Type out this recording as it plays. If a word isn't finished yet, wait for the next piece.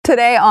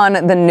Today on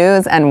the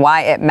news and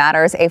why it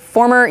matters, a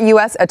former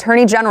U.S.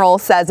 Attorney General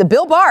says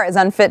Bill Barr is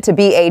unfit to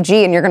be AG,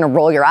 and you're going to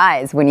roll your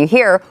eyes when you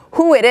hear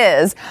who it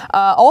is.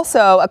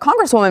 Also, a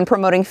congresswoman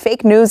promoting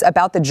fake news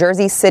about the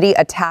Jersey City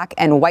attack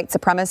and white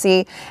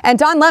supremacy. And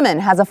Don Lemon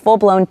has a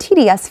full-blown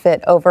TDS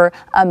fit over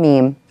a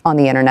meme on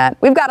the internet.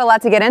 We've got a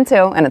lot to get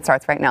into, and it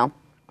starts right now.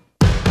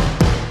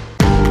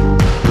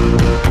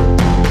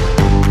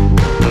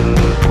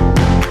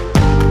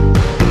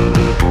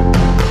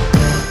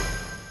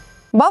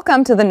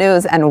 Welcome to the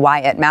news and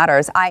why it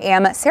matters. I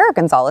am Sarah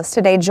Gonzalez,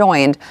 today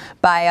joined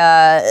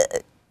by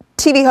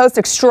TV host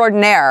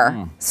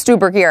extraordinaire, Stu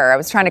Burgier. I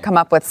was trying to come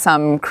up with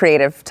some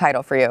creative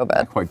title for you, but...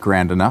 Not quite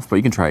grand enough, but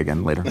you can try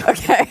again later.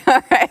 Okay,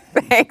 all right,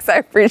 thanks. I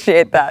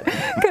appreciate that.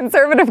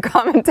 Conservative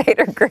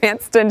commentator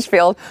Grant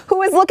Stinchfield,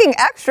 who is looking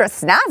extra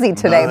snazzy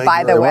today,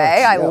 by the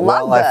way. I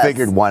love this. I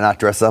figured why not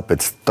dress up?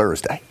 It's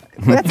Thursday.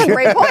 That's a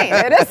great point.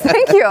 It is.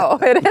 Thank you.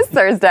 It is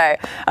Thursday.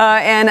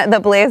 And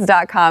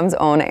theblaze.com's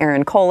own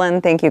Aaron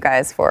Colin. Thank you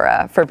guys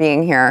for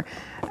being here.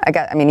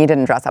 I mean, you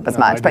didn't dress up as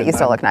much, but you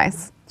still look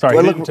nice. Sorry,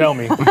 you didn't tell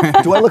me.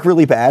 Do I look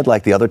really bad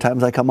like the other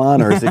times I come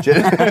on, or is it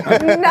just...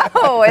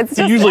 No, it's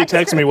just... He usually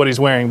texts me what he's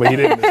wearing, but he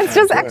didn't. It's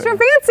just extra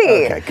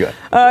fancy. Okay, good.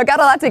 Got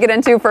a lot to get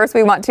into. First,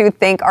 we want to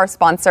thank our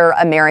sponsor,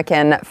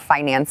 American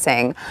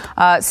Financing.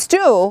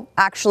 Stu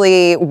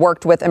actually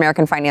worked with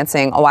American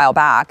Financing a while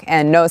back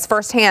and knows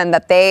firsthand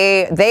that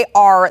they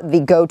are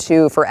the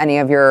go-to for any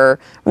of your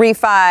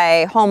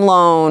refi, home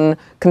loan,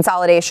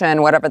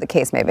 consolidation, whatever the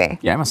case may be.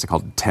 Yeah, I must have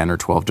called 10 or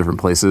 12 different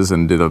places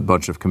and did a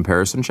bunch of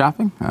comparison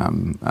shopping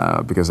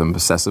because I'm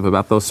obsessive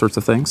about those sorts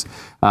of things.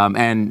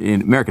 And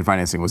in American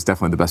Financing was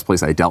definitely the best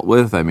place I dealt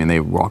with. I mean, they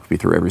walked me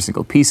through every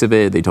single piece of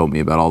it. They told me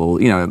about all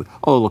the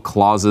little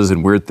clauses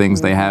and weird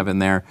things they have in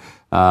there.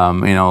 A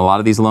lot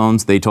of these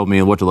loans, they told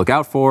me what to look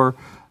out for.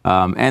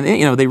 And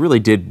they really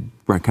did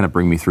kind of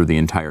bring me through the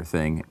entire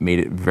thing, made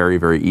it very,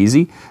 very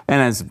easy. And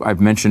as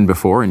I've mentioned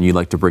before, and you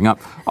like to bring up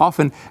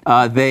often,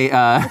 I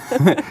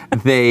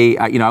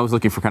was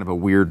looking for kind of a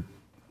weird,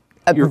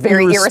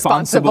 very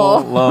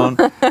irresponsible loan.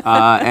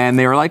 And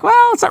they were like,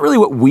 well, it's not really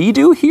what we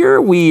do here.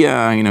 We,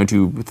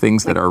 do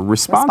things that are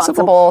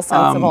responsible.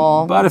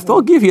 Sensible. But if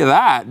they'll give you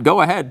that,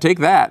 go ahead, take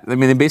that. I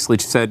mean, they basically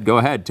said, go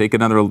ahead, take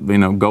another,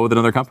 go with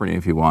another company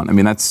if you want. I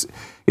mean, that's,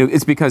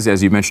 it's because,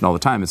 as you mentioned all the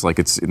time, it's like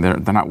they're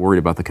not worried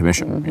about the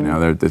commission.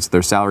 Mm-hmm.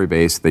 They're salary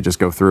based. They just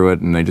go through it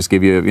and they just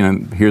give you,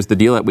 here's the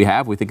deal that we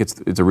have. We think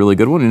it's a really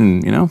good one,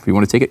 and if you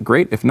want to take it,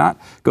 great. If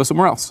not, go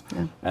somewhere else.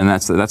 Yeah. And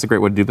that's a great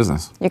way to do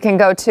business. You can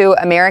go to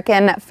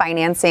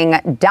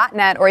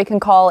AmericanFinancing.net, or you can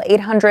call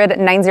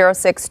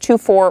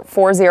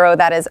 800-906-2440.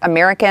 That is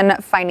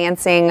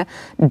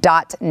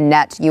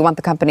AmericanFinancing.net. You want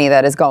the company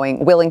that is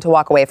willing to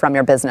walk away from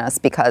your business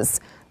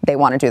because they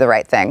want to do the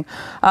right thing.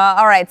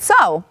 All right,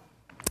 so.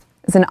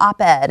 There's an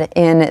op-ed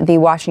in the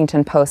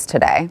Washington Post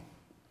today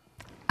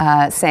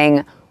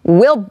saying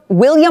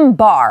William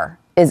Barr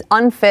is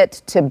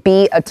unfit to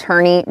be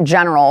Attorney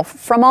General.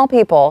 From all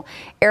people,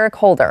 Eric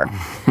Holder.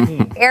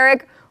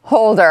 Eric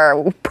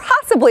Holder,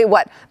 possibly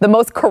the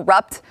most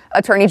corrupt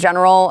Attorney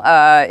General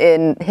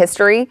in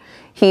history.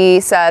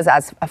 He says,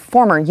 as a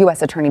former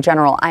U.S. Attorney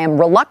General, I am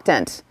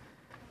reluctant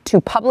to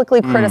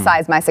publicly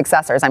criticize my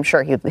successors. I'm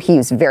sure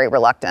he's very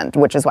reluctant,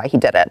 which is why he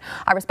did it.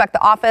 I respect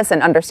the office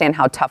and understand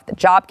how tough the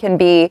job can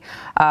be,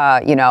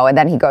 and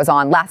then he goes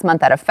on. Last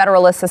month at a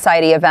Federalist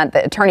Society event,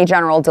 the Attorney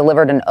General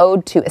delivered an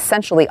ode to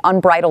essentially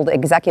unbridled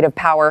executive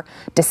power,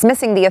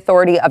 dismissing the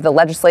authority of the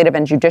legislative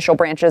and judicial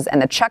branches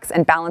and the checks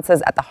and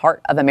balances at the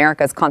heart of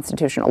America's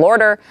constitutional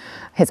order.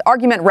 His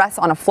argument rests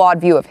on a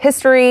flawed view of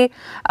history,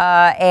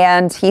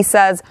 and he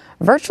says,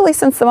 virtually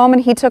since the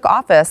moment he took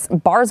office,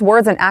 Barr's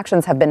words and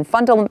actions have been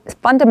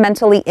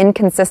fundamentally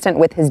inconsistent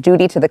with his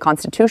duty to the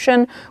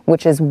Constitution,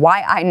 which is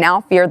why I now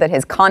fear that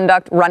his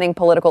conduct running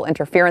political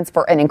interference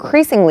for an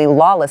increasingly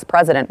lawless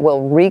president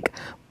will wreak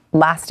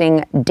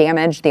lasting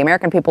damage. The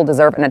American people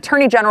deserve an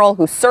attorney general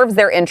who serves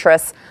their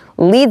interests,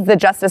 leads the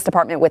Justice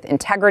Department with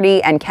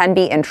integrity, and can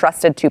be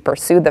entrusted to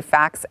pursue the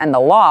facts and the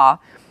law,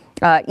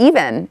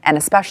 even and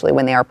especially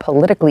when they are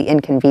politically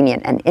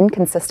inconvenient and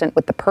inconsistent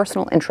with the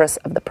personal interests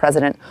of the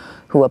president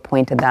who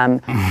appointed them.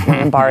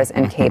 William Barr is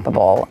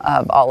incapable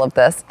of all of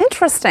this.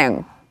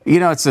 Interesting.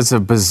 It's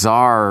a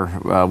bizarre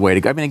way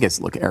to go. I mean, I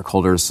guess, look, Eric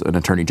Holder's an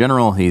attorney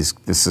general. He's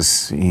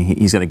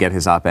going to get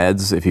his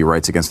op-eds if he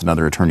writes against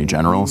another attorney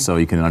general. So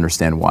you can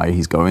understand why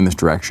he's going this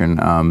direction.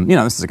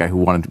 This is a guy who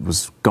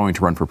was going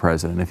to run for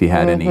president. If he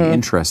had any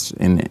interest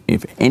in,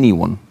 if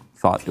anyone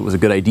thought it was a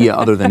good idea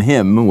other than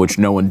him, which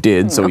no one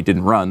did, so he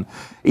didn't run.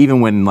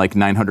 Even when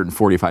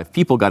 945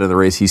 people got in the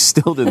race, he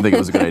still didn't think it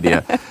was a good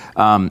idea.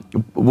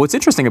 What's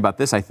interesting about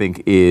this, I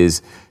think,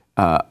 is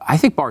I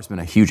think Barr's been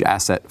a huge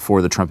asset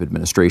for the Trump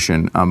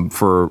administration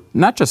for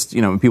not just,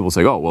 people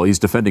say, oh, well, he's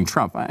defending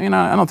Trump. I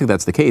don't think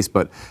that's the case.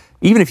 But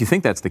even if you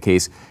think that's the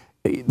case,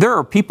 there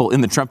are people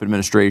in the Trump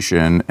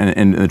administration and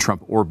in the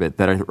Trump orbit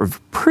that are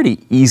pretty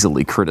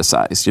easily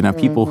criticized.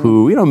 People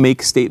who,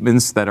 make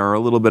statements that are a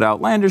little bit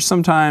outlandish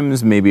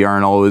sometimes, maybe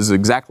aren't always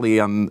exactly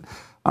on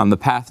on the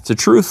path to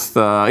truth.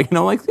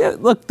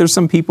 Look, there's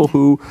some people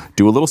who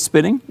do a little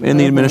spinning in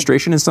the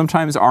administration and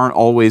sometimes aren't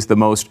always the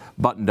most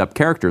buttoned up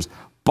characters.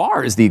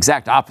 Barr is the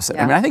exact opposite.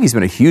 Yeah. I mean, I think he's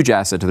been a huge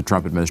asset to the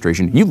Trump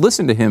administration. You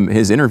listen to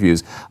his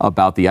interviews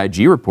about the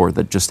IG report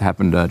that just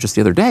happened just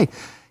the other day.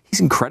 He's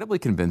incredibly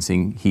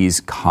convincing. He's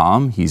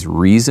calm. He's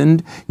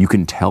reasoned. You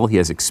can tell he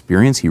has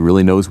experience. He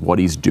really knows what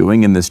he's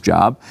doing in this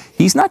job.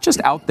 He's not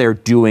just out there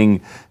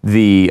doing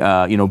the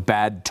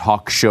bad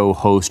talk show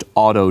host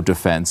auto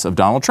defense of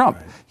Donald Trump.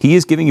 Right. He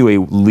is giving you a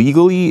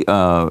legally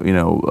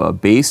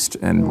based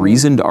and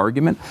reasoned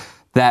argument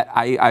that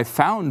I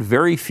found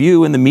very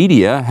few in the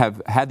media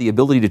have had the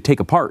ability to take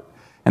apart.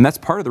 And that's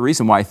part of the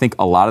reason why I think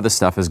a lot of the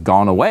stuff has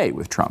gone away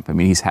with Trump. I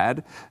mean, he's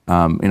had,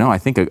 I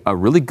think a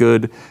really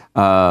good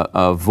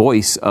a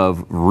voice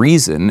of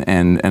reason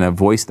and a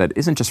voice that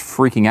isn't just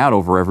freaking out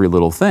over every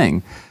little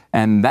thing.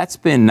 And that's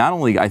been not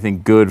only, I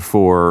think, good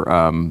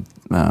for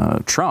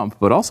Trump,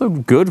 but also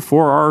good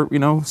for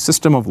our,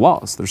 system of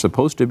laws. There's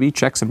supposed to be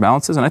checks and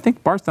balances, and I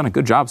think Barr's done a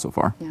good job so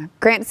far. Yeah.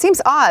 Grant, it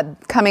seems odd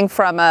coming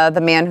from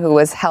the man who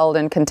was held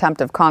in contempt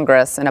of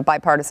Congress in a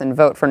bipartisan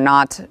vote for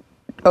not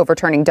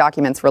overturning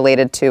documents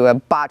related to a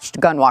botched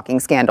gun walking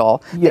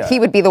scandal, that he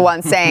would be the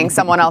one saying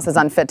someone else is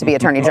unfit to be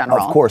Attorney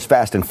General. Of course,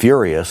 Fast and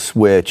Furious,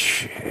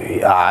 which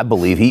I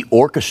believe he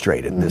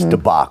orchestrated this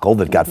debacle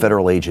that got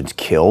federal agents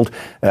killed,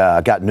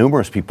 got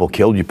numerous people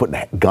killed. You put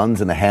guns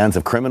in the hands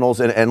of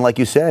criminals. And like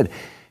you said,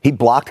 he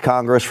blocked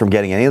Congress from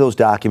getting any of those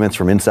documents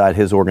from inside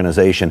his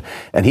organization.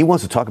 And he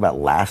wants to talk about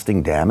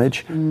lasting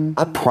damage.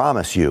 I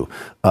promise you,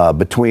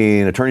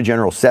 between Attorney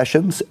General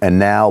Sessions and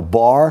now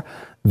Barr,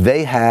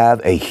 they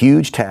have a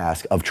huge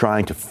task of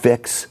trying to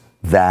fix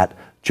that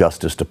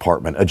Justice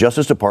Department, a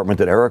Justice Department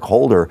that Eric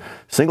Holder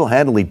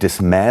single-handedly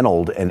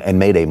dismantled and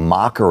made a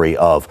mockery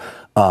of.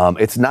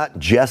 It's not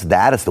just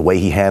that, it's the way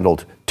he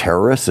handled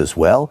terrorists as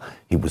well.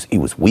 He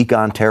was weak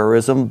on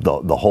terrorism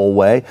the whole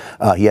way.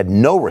 He had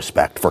no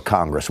respect for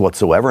Congress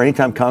whatsoever.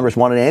 Anytime Congress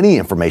wanted any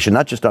information,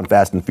 not just on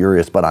Fast and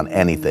Furious, but on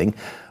anything,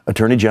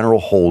 Attorney General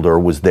Holder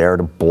was there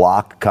to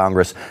block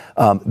Congress.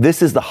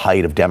 This is the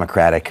height of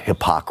Democratic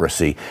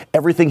hypocrisy.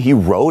 Everything he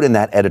wrote in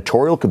that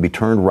editorial could be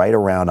turned right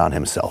around on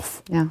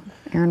himself. Yeah.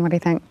 Aaron, what do you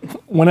think?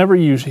 Whenever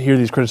you hear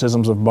these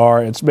criticisms of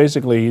Barr, it's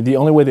basically the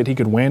only way that he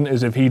could win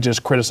is if he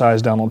just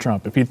criticized Donald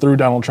Trump, if he threw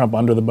Donald Trump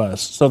under the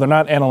bus. So they're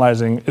not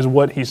analyzing, is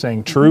what he's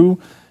saying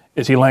true?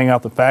 Is he laying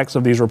out the facts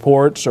of these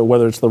reports, or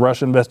whether it's the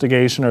Russia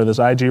investigation or this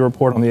IG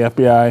report on the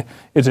FBI?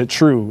 Is it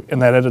true? In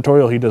that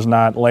editorial, he does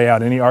not lay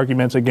out any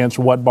arguments against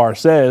what Barr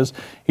says.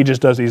 He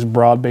just does these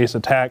broad-based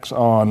attacks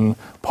on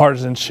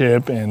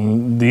partisanship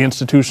and the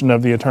institution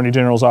of the Attorney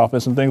General's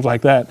office and things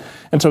like that.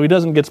 And so he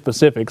doesn't get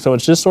specific. So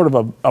it's just sort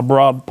of a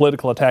broad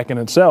political attack in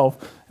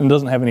itself and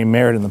doesn't have any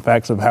merit in the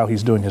facts of how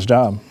he's doing his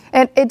job.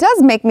 It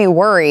does make me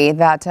worry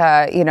that,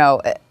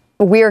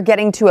 we're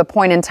getting to a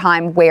point in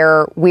time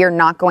where we're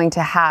not going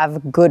to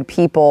have good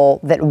people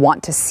that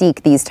want to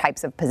seek these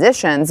types of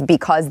positions,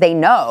 because they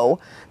know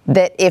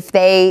that if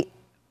they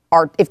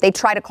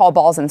try to call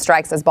balls and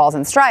strikes as balls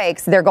and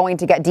strikes, they're going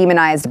to get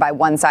demonized by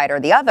one side or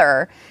the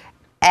other.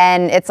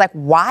 And it's like,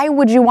 why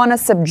would you want to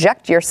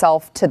subject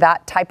yourself to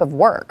that type of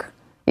work?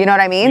 You know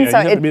what I mean? Yeah, so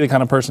you have to be the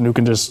kind of person who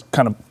can just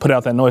kind of put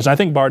out that noise. And I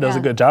think Barr does a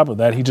good job of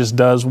that. He just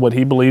does what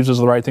he believes is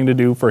the right thing to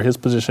do for his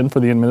position, for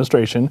the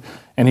administration,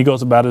 and he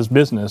goes about his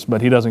business, but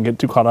he doesn't get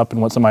too caught up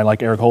in what somebody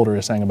like Eric Holder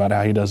is saying about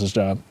how he does his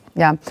job.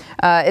 Yeah.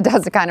 It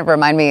does kind of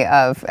remind me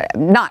of,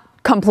 not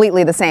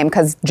completely the same,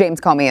 because James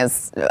Comey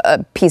is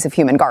a piece of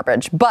human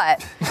garbage,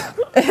 but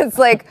it's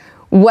like,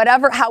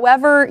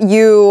 however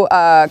you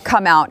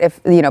come out,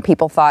 if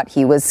people thought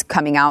he was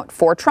coming out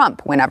for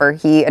Trump whenever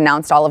he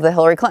announced all of the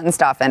Hillary Clinton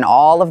stuff, and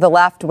all of the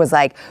left was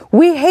like,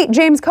 we hate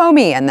James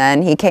Comey, and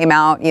then he came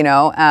out,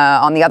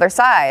 on the other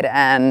side,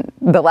 and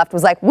the left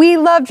was like, we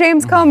love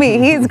James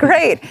Comey, he's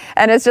great,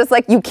 and it's just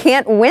like, you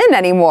can't win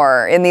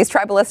anymore in these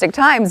tribalistic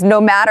times,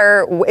 no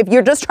matter if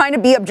you're just trying to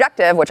be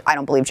objective, which I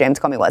don't believe James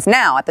Comey was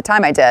now. At the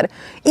time I did.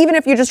 Even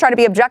if you just try to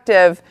be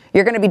objective,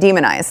 you're going to be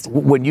demonized.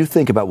 When you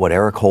think about what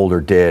Eric Holder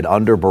did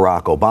under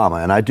Barack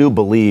Obama, and I do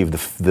believe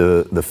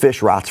the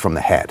fish rots from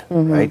the head,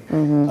 right?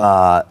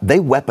 They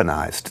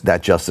weaponized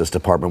that Justice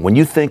Department. When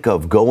you think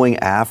of going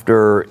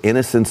after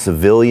innocent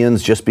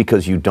civilians just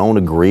because you don't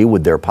agree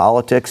with their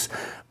politics,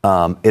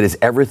 it is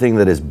everything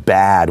that is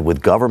bad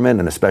with government,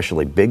 and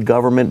especially big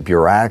government,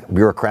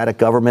 bureaucratic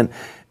government,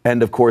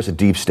 and of course a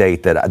deep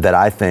state that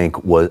I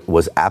think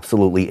was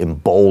absolutely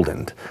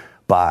emboldened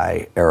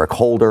by Eric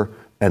Holder,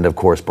 and, of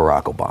course,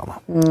 Barack Obama.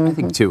 I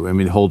think, too,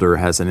 Holder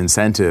has an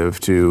incentive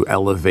to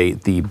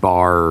elevate the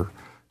Barr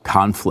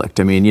conflict.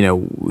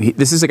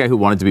 This is a guy who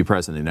wanted to be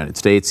president of the United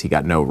States. He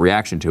got no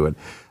reaction to it.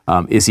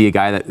 Is he a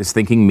guy that is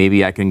thinking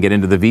maybe I can get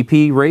into the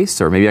VP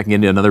race, or maybe I can get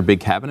into another big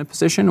cabinet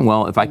position?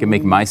 Well, if I can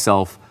make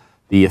myself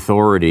the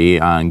authority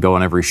and go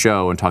on every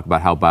show and talk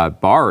about how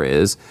bad Barr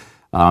is,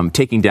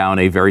 taking down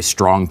a very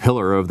strong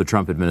pillar of the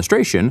Trump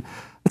administration,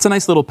 it's a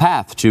nice little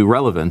path to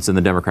relevance in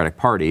the Democratic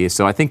Party.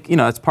 So I think,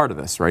 that's part of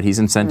this, right?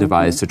 He's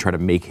incentivized to try to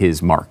make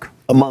his mark.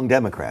 Among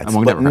Democrats,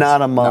 Among but Democrats.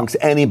 not amongst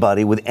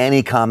anybody with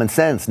any common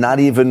sense, not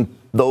even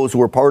those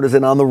who are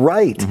partisan on the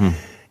right.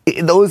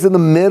 Those in the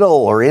middle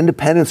or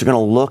independents are going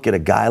to look at a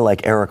guy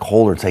like Eric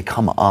Holder and say,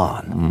 come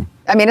on.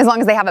 I mean, as long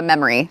as they have a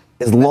memory.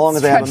 As long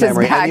as they have a Stretches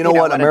memory. back, And you know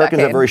what?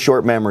 Americans have very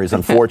short memories,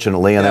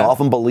 unfortunately, and they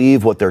often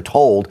believe what they're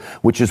told,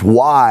 which is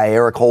why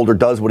Eric Holder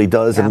does what he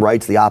does and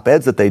writes the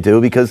op-eds that they do,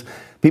 because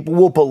people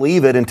will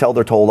believe it until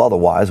they're told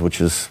otherwise,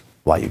 which is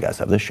why you guys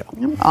have this show.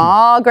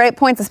 All great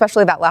points,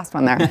 especially that last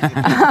one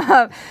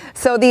there.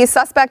 So the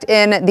suspect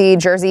in the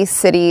Jersey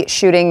City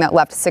shooting that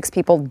left 6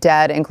 people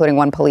dead, including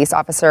 1 police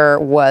officer,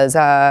 was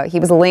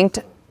linked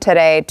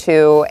today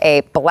to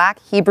a Black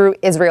Hebrew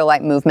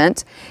Israelite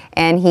movement.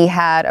 And he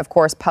had, of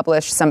course,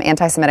 published some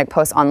anti-Semitic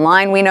posts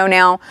online, we know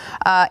now.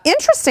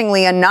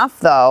 Interestingly enough,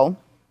 though,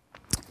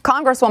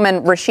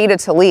 Congresswoman Rashida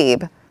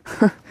Tlaib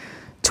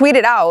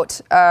tweeted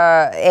out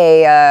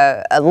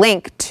a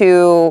link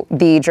to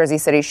the Jersey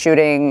City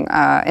shooting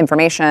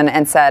information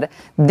and said,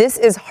 "This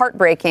is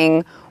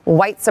heartbreaking.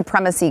 White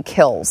supremacy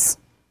kills."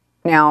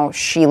 Now,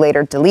 she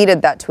later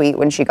deleted that tweet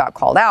when she got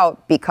called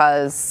out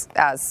because,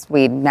 as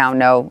we now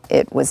know,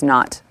 it was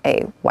not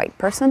a white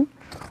person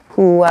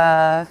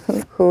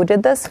who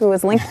did this, who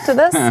was linked to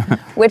this,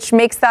 which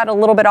makes that a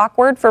little bit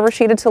awkward for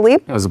Rashida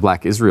Tlaib. It was the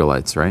Black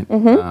Israelites, right?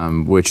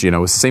 Which,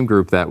 was the same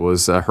group that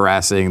was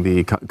harassing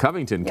the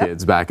Covington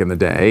kids back in the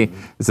day.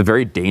 It's a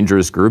very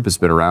dangerous group. It's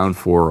been around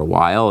for a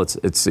while.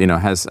 It's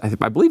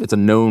I believe it's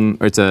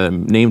a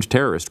named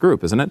terrorist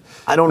group, isn't it?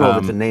 I don't know if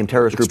it's a named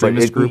terrorist group,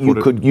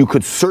 but you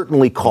could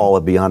certainly call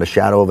it, beyond a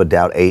shadow of a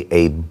doubt,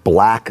 a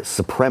black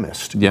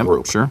supremacist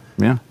group. Sure,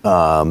 yeah.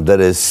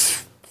 That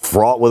is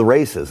fraught with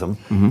racism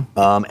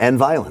and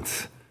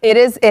violence.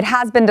 It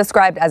has been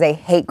described as a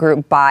hate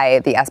group by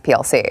the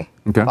SPLC,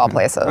 of all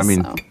places. I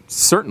mean,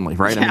 certainly,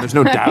 right? I mean, there's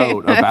no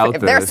doubt about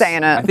if this. they're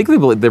saying it. I think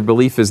their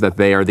belief is that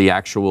they are the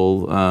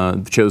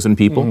actual chosen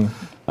people,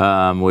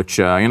 which,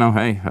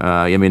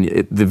 I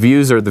mean, the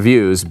views are the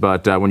views,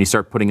 but when you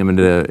start putting them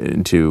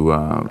into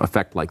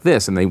effect like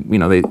this, and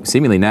they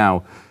seemingly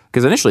now,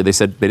 because initially they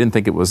said they didn't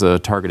think it was a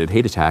targeted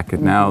hate attack,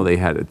 and now they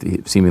had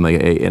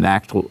seemingly an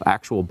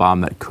actual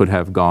bomb that could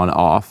have gone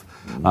off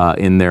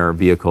in their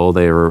vehicle.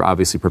 They were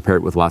obviously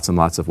prepared with lots and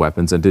lots of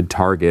weapons and did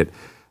target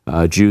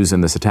Jews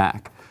in this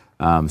attack.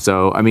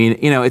 So, I mean,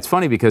 it's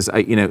funny because,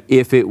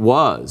 if it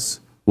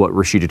was what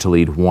Rashida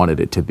Tlaib wanted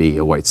it to be,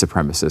 a white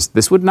supremacist,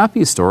 this would not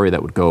be a story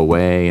that would go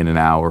away in an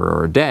hour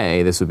or a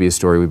day. This would be a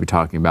story we'd be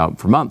talking about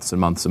for months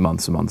and months and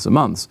months and months and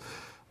months.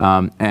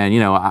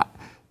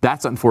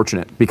 That's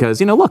unfortunate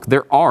because, look,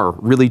 there are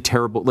really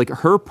terrible, like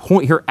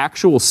her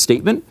actual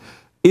statement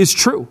is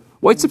true.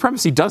 White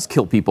supremacy does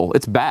kill people.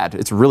 It's bad.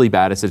 It's really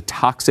bad. It's a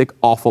toxic,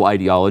 awful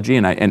ideology,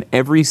 and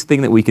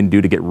everything that we can do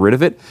to get rid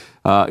of it,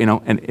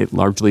 and it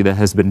largely that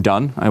has been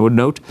done, I would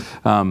note.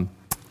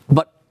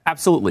 But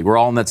absolutely, we're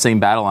all in that same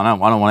battle. I don't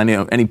want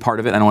any part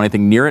of it. I don't want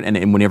anything near it.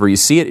 And whenever you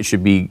see it, it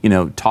should be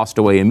tossed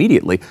away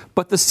immediately.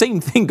 But the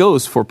same thing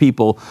goes for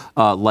people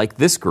like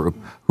this group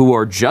who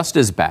are just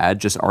as bad,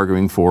 just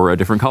arguing for a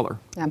different color.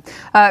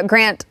 Yeah,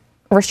 Grant.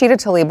 Rashida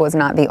Tlaib was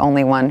not the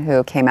only one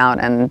who came out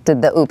and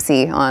did the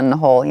oopsie on the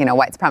whole,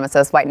 white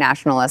supremacist, white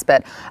nationalist.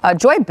 But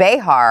Joy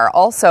Behar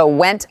also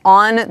went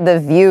on The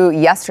View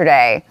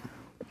yesterday,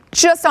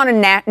 just on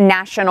a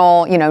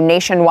national,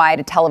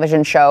 nationwide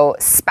television show,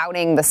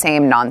 spouting the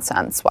same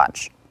nonsense.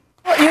 Watch.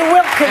 You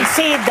will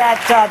concede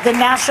that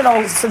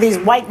these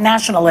white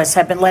nationalists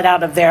have been let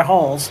out of their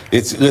holes.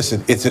 It's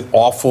an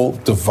awful,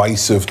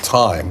 divisive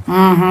time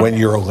when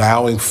you're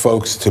allowing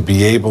folks to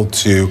be able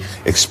to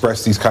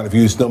express these kind of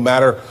views, no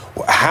matter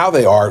how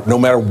they are, no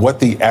matter what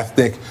the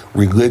ethnic,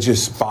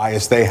 religious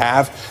bias they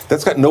have.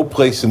 That's got no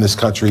place in this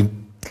country.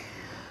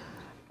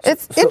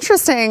 It's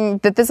interesting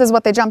that this is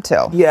what they jump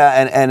to.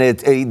 Yeah,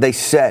 and they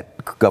set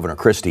Governor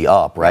Christie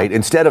up, right?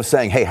 Instead of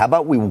saying, hey, how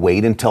about we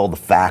wait until the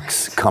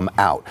facts come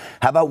out?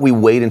 How about we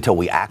wait until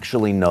we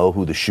actually know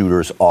who the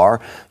shooters are?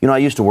 I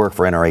used to work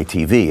for NRA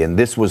TV, and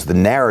this was the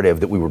narrative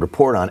that we would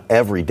report on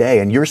every day.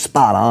 And you're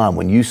spot on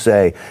when you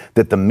say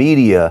that the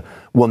media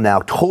will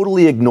now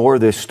totally ignore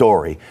this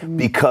story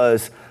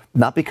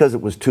not because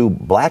it was 2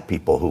 black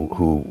people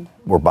who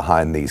were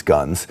behind these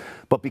guns,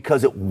 but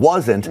because it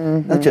wasn't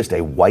not just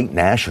a white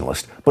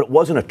nationalist, but it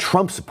wasn't a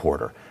Trump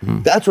supporter.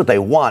 That's what they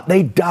want.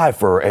 They die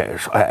for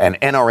an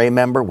NRA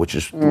member, which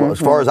is,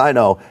 as far as I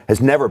know, has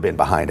never been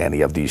behind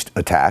any of these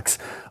attacks.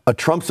 A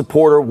Trump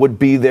supporter would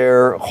be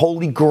their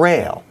holy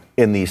grail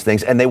in these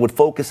things, and they would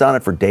focus on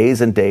it for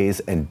days and days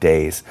and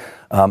days.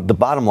 The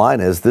bottom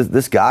line is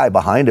this guy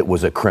behind it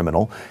was a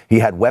criminal. He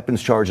had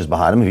weapons charges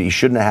behind him. He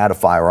shouldn't have had a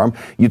firearm.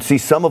 You'd see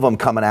some of them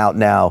coming out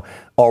now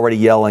already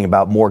yelling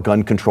about more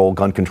gun control,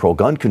 gun control,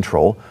 gun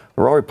control.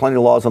 There are already plenty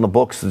of laws on the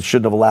books that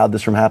shouldn't have allowed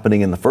this from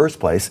happening in the first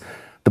place.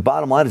 The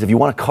bottom line is if you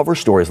want to cover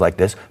stories like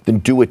this, then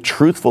do it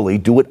truthfully,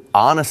 do it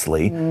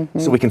honestly,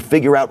 so we can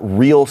figure out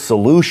real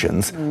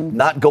solutions,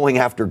 not going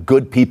after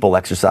good people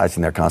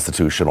exercising their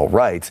constitutional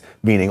rights,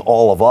 meaning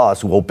all of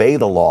us who obey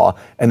the law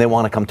and they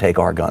want to come take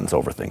our guns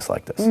over things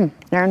like this.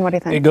 Aaron, what do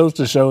you think? It goes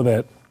to show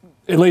that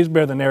it lays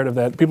bare the narrative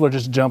that people are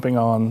just jumping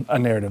on a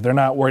narrative. They're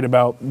not worried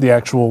about the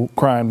actual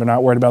crime. They're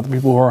not worried about the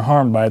people who are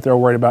harmed by it. They're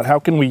worried about how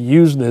can we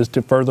use this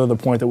to further the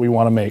point that we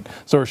want to make.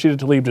 So Rashida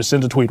Tlaib just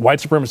sends a tweet, white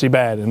supremacy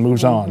bad, and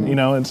moves on. You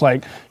know, it's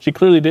like she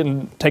clearly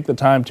didn't take the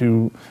time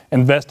to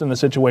invest in the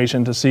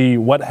situation to see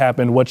what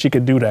happened, what she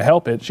could do to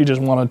help it. She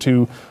just wanted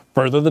to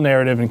further the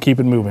narrative and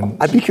keep it moving.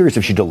 I'd be curious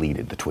if she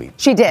deleted the tweet.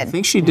 She did. I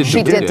think she did.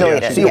 She did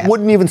delete it. See, it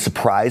wouldn't even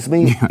surprise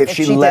me if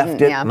she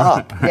left it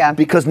up. Yeah.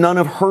 Because none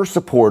of her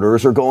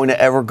supporters are going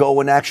to ever go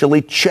and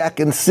actually check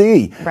and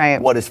see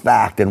what is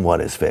fact and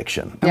what is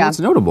fiction. And what's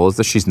notable is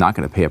that she's not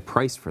going to pay a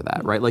price for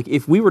that, right? Like,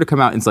 if we were to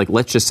come out and it's like,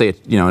 let's just say,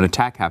 an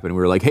attack happened, and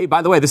we were like, hey,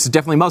 by the way, this is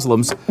definitely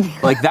Muslims.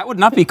 Like, that would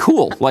not be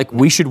cool. Like,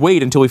 we should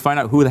wait until we find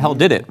out who the hell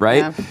did it,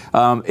 right?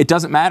 Yeah. It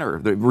doesn't matter.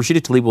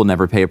 Rashida Tlaib will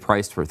never pay a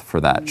price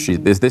for that.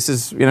 This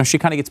is, she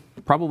kind of gets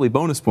probably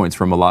bonus points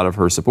from a lot of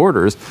her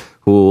supporters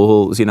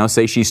who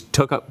say she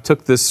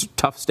took this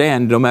tough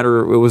stand no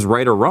matter it was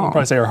right or wrong. I'll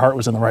probably say her heart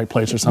was in the right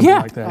place or something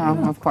like that.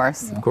 Oh, of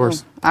course. Of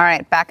course. All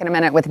right, back in a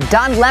minute with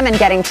Don Lemon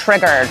getting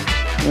triggered.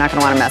 You're not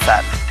going to want to miss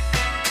it.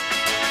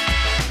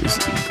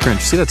 Did you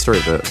see that story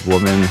of the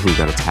woman who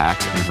got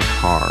attacked in her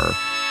car?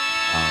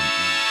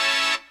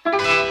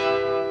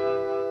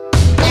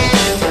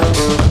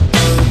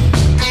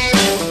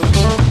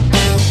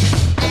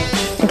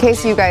 In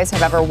case you guys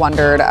have ever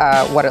wondered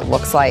what it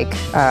looks like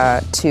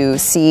to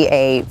see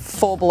a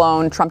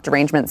full-blown Trump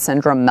derangement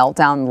syndrome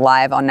meltdown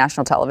live on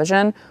national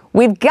television,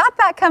 we've got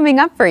that coming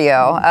up for you.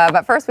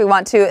 But first, we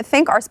want to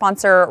thank our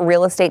sponsor,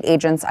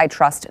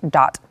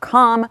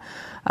 realestateagentsitrust.com.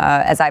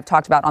 As I've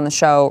talked about on the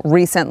show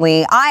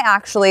recently,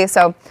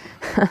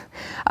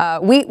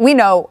 we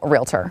know a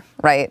realtor,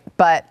 right?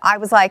 But I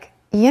was like,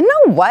 you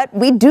know what?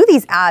 We do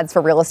these ads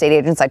for Real Estate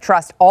Agents I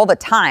Trust all the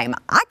time.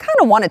 I kind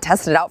of want to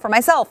test it out for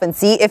myself and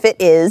see if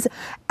it is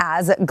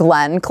as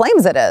Glenn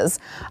claims it is.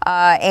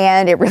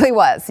 And it really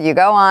was. You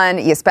go on,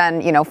 you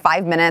spend,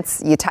 5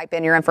 minutes, you type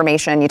in your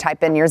information, you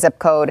type in your zip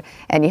code,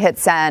 and you hit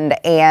send.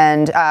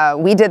 And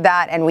we did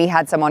that, and we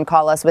had someone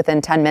call us within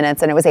 10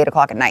 minutes, and it was 8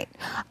 o'clock at night.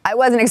 I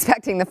wasn't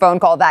expecting the phone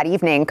call that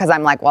evening because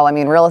I'm like,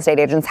 real estate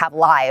agents have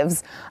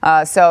lives.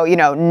 So,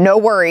 no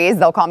worries.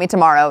 They'll call me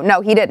tomorrow.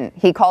 No, he didn't.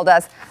 He called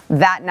us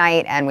that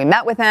night, and we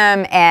met with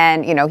him,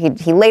 and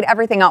he laid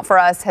everything out for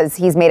us.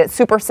 He's made it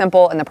super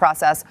simple in the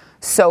process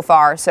so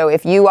far. So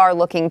if you are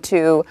looking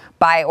to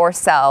buy or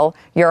sell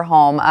your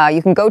home,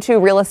 you can go to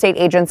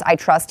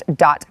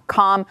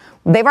realestateagentsitrust.com.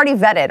 They've already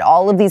vetted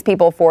all of these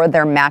people for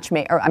their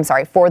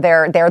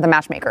they're the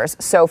matchmakers.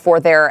 So for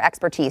their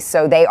expertise.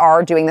 So they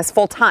are doing this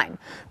full time.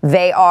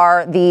 They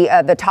are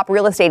the top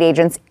real estate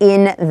agents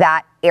in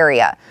that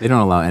area. They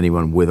don't allow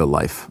anyone with a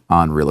life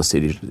on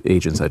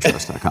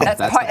realestateagentsitrust.com.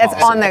 That's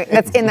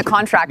in the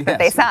contract that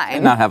they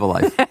sign. Not have a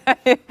life.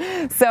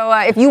 So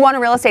if you want a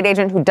real estate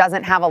agent who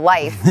doesn't have a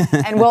life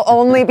and will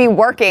only be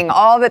working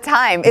all the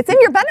time, it's in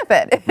your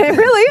benefit. It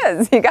really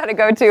is. You got to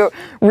go to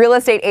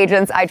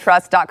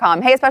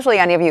realestateagentsitrust.com. Hey, especially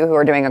any of you who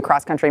are doing a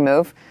cross-country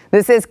move.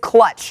 This is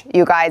clutch,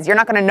 you guys. You're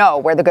not going to know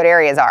where the good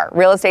areas are.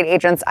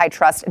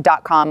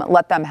 realestateagentsitrust.com.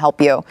 Let them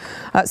help you.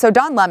 So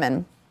Don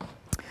Lemon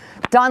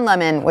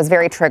was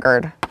very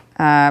triggered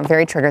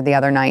the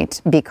other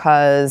night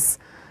because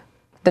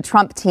the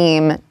Trump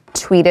team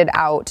tweeted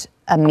out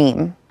a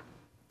meme.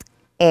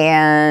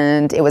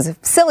 And it was a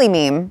silly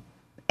meme.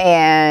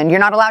 And you're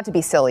not allowed to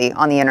be silly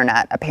on the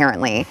internet,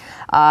 apparently.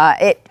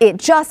 It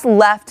just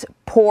left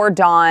poor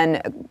Don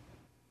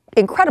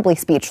incredibly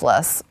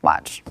speechless.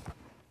 Watch.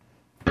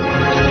 I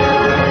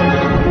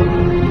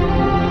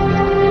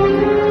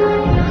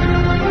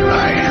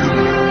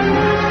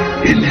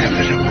am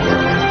inevitable.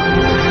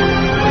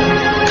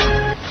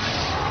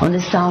 On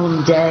this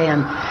solemn day,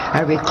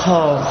 I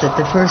recall that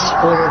the first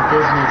order of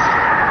business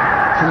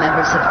for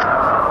members of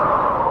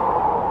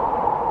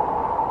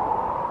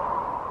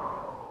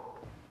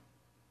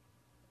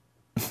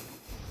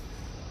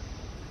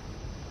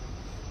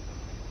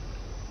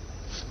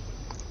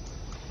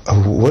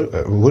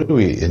What are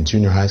we in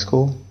junior high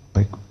school?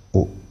 Like,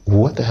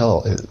 what the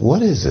hell?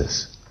 What is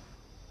this?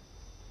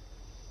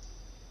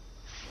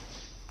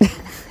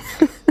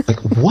 Like,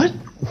 what?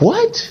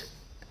 What?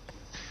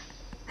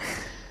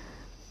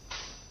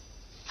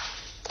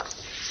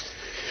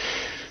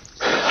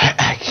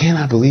 I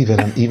cannot believe that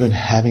I'm even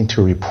having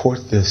to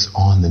report this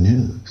on the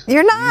news.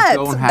 You're not. You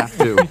don't have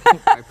to.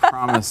 I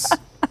promise.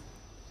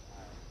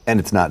 And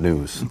it's not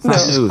news. It's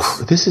not news.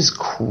 This is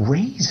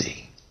crazy.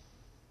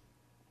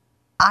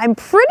 I'm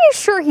pretty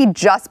sure he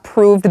just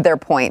proved their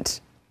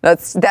point.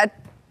 It's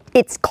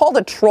called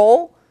a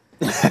troll.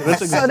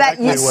 So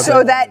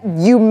that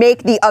you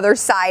make the other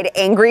side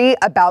angry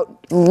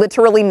about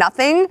literally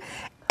nothing.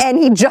 And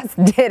he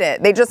just did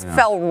it. They just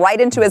fell right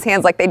into his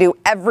hands like they do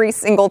every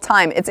single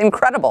time. It's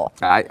incredible.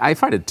 I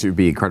find it to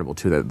be incredible,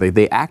 too, that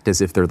they act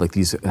as if they're like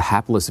these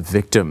hapless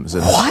victims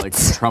and like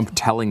Trump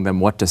telling them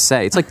what to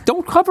say. It's like,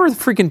 don't cover the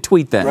freaking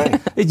tweet then. Right.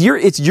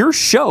 It's your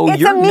show, it's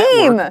your a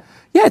meme. Network.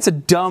 Yeah, it's a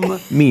dumb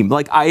meme.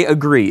 Like, I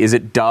agree. Is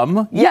it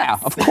dumb? Yes. Yeah,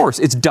 of course.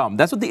 It's dumb.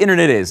 That's what the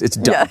internet is. It's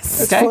dumb.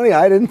 Yes. It's funny.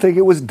 I didn't think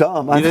it was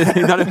dumb.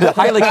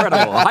 Highly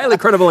credible. Highly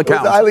credible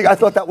account. I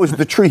thought that was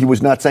the truth. He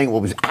was not saying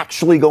what was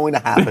actually going to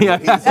happen.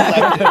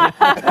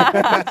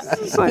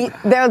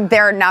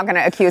 They're now going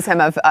to accuse him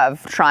of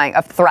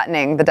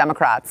threatening the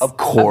Democrats. Of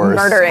course.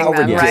 Of murdering How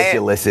them,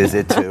 ridiculous is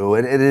it, too?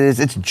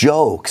 It's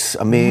jokes.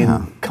 I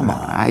mean, come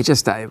on. I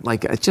just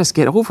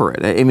get over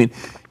it. I mean,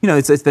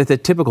 it's the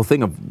typical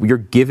thing of you're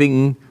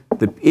giving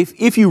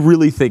if you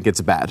really think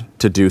it's bad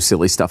to do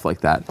silly stuff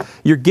like that,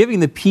 you're giving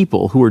the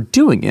people who are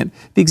doing it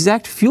the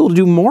exact fuel to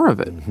do more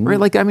of it, right?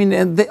 Like, I mean,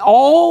 and the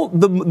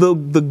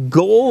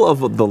goal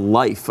of the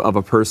life of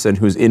a person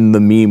who's in the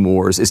meme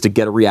wars is to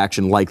get a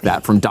reaction like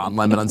that from Don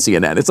Lemon on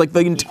CNN. It's like the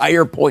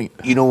entire point.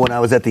 When I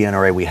was at the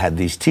NRA, we had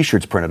these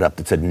T-shirts printed up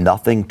that said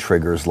 "Nothing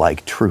triggers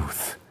like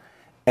truth."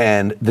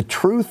 And the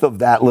truth of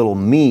that little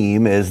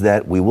meme is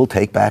that we will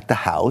take back the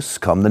House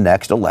come the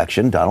next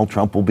election. Donald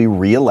Trump will be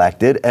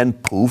reelected,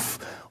 and poof,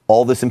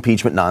 all this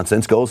impeachment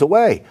nonsense goes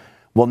away.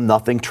 Well,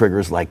 nothing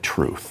triggers like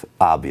truth,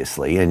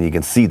 obviously, and you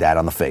can see that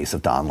on the face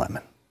of Don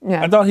Lemon.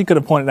 Yeah. I thought he could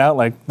have pointed out,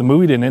 like, the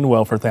movie didn't end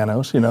well for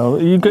Thanos.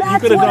 You could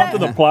have gone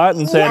through the plot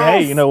and said,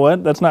 hey, you know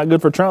what? That's not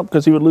good for Trump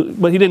because he would lose.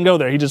 But he didn't go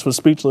there. He just was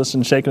speechless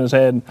and shaking his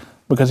head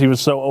because he was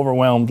so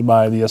overwhelmed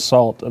by the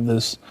assault of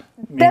this.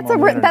 That's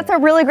a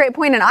really great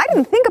point, and I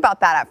didn't think about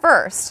that at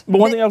first. But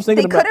one thing I was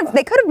thinking about,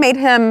 they could have made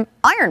him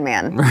Iron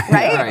Man,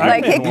 right?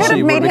 Like it could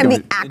have made him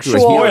the actual.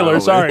 Spoiler,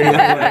 sorry.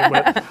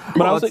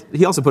 But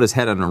he also put his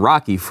head on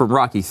Rocky from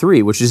Rocky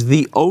 3, which is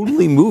the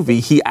only movie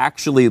he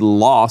actually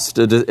lost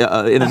in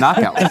a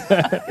knockout.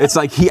 It's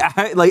like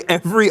like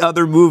every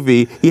other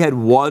movie, he had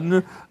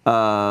one.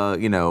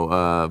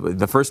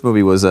 The first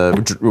movie was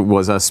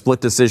a split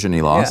decision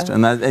he lost,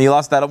 and he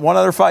lost that one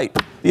other fight.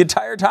 The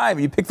entire time,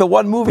 you pick the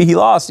one movie he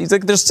lost. He's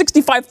like, there's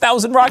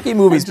 65,000 Rocky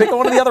movies. Pick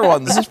one of the other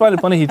ones. I just find it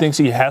funny he thinks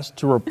he has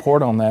to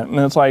report on that, and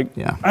it's like,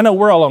 I know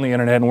we're all on the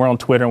internet and we're on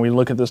Twitter and we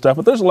look at this stuff,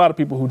 but there's a lot of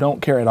people who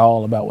don't care at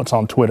all about what's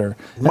on Twitter.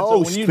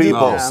 Most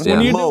people.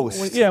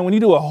 When you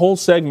do a whole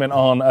segment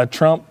on a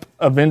Trump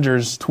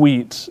Avengers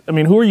tweet, I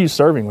mean, who are you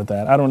serving with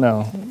that? I don't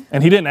know.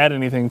 And he didn't add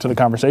anything to the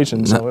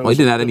conversation. So he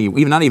didn't add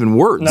not even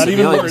words. Not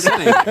even words.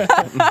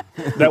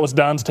 That was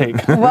Don's take.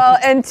 Well,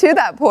 and to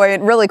that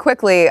point, really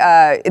quickly,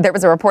 there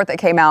was a report that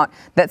came out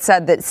that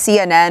said that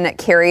CNN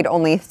carried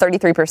only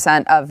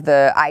 33% of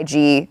the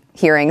IG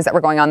hearings that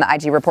were going on, the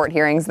IG report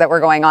hearings that were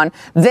going on,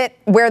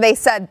 where they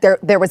said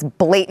there was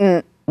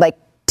blatant, like,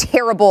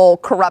 terrible,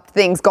 corrupt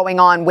things going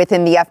on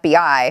within the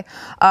FBI.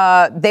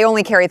 They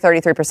only carried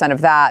 33%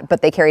 of that,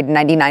 but they carried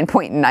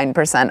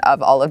 99.9%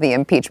 of all of the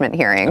impeachment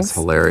hearings. That's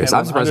hilarious.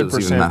 I'm surprised it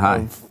was even that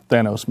high.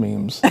 Thanos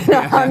memes.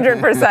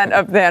 100%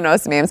 of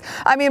Thanos memes.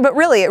 I mean, but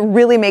really, it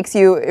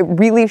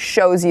really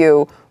shows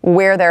you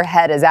where their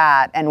head is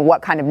at and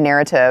what kind of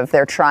narrative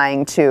they're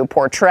trying to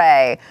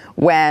portray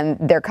when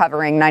they're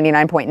covering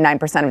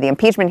 99.9% of the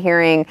impeachment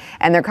hearing,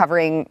 and they're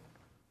covering,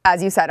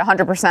 as you said,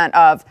 100%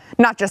 of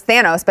not just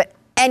Thanos, but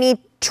any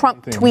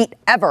Trump tweet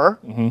ever.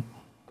 Mm-hmm.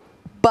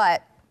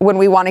 But when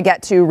we want to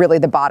get to really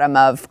the bottom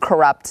of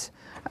corrupt,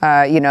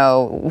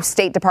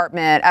 State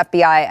Department,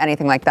 FBI,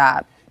 anything like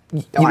that.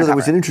 There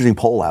was an interesting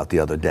poll out the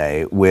other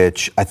day,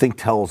 which I think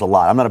tells a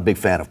lot. I'm not a big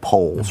fan of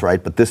polls,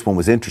 right? But this one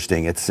was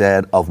interesting. It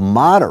said of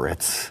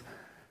moderates,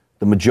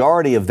 the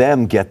majority of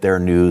them get their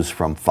news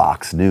from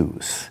Fox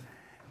News,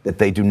 that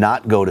they do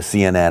not go to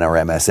CNN or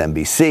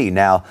MSNBC.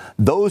 Now,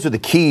 those are the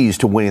keys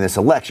to winning this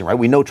election, right?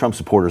 We know Trump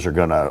supporters are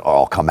going to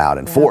all come out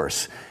in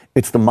force.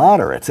 It's the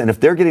moderates. And if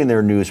they're getting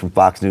their news from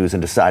Fox News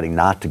and deciding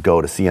not to go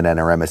to CNN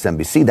or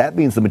MSNBC, that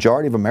means the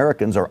majority of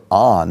Americans are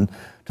on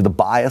to the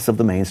bias of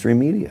the mainstream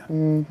media.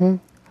 Mm-hmm. All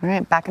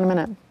right, back in a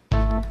minute.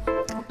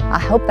 I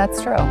hope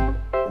that's true.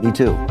 Me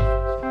too.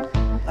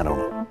 I don't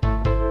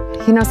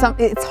know.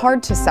 It's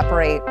hard to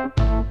separate.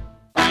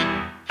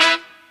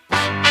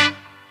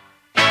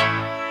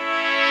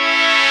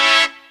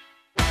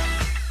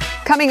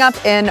 Coming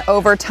up in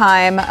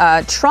overtime,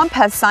 Trump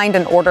has signed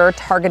an order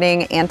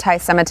targeting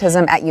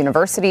anti-Semitism at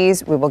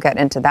universities. We will get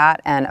into that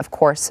and, of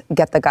course,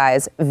 get the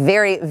guy's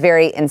very,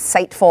 very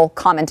insightful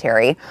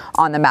commentary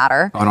on the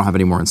matter. I don't have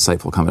any more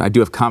insightful commentary. I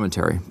do have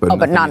commentary,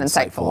 but not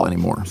insightful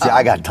anymore. See,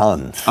 I got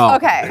tons. Oh.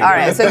 Okay, all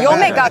right. So you'll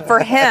make up for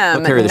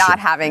him not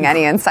having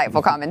any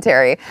insightful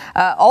commentary.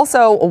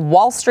 Also,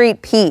 Wall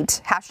Street Pete,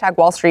 hashtag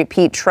Wall Street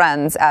Pete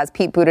trends as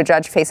Pete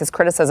Buttigieg faces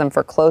criticism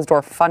for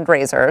closed-door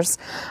fundraisers.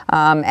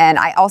 And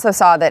I also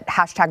saw that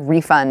hashtag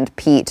refund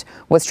Pete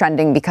was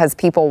trending because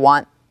people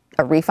want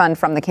a refund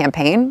from the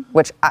campaign,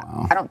 which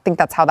I don't think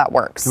that's how that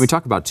works. Can we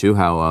talk about, too,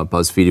 how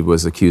BuzzFeed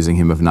was accusing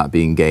him of not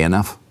being gay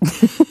enough?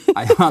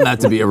 I found that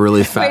to be a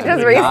really fact. Wait,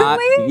 just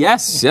recently?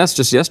 Yes,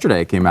 just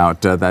yesterday it came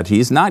out that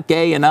he's not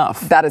gay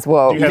enough. That is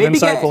woke. Do you have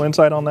insightful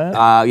insight on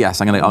that?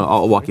 Yes,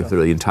 I'll walk you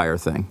through the entire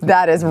thing.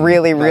 That is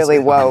really, really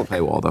woke.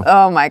 Paywall, though.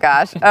 Oh my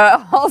gosh.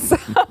 Also,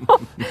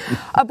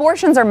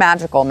 abortions are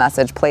magical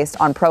message placed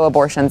on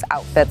pro-abortions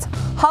outfits.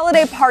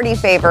 Holiday party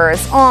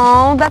favors.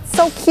 Oh, that's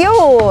so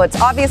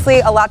cute. Obviously,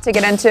 a lot to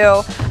get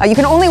into. You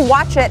can only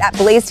watch it at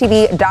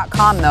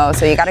blazetv.com, though,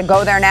 so you got to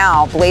go there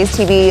now.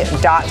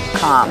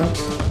 blazetv.com.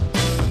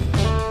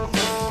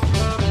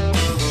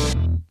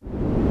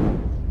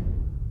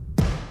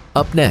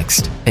 Up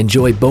next,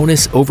 enjoy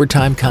bonus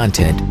overtime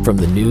content from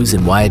the news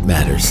and why it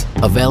matters.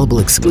 Available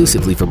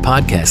exclusively for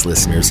podcast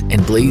listeners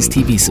and Blaze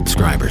TV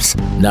subscribers.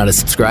 Not a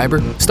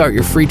subscriber? Start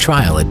your free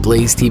trial at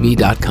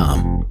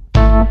blazetv.com.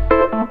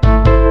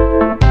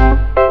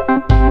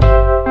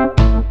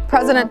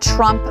 President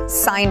Trump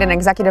signed an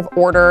executive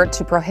order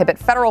to prohibit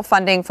federal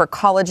funding for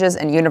colleges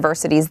and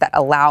universities that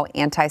allow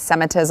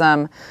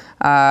anti-Semitism.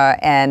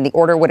 And the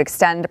order would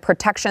extend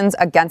protections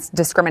against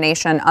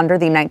discrimination under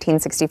the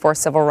 1964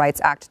 Civil Rights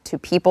Act to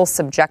people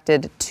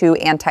subjected to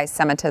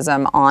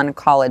anti-Semitism on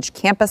college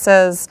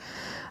campuses.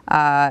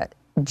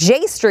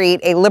 J Street,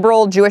 a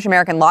liberal Jewish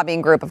American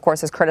lobbying group, of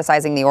course, is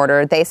criticizing the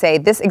order. They say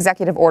this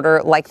executive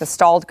order, like the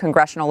stalled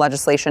congressional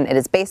legislation it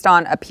is based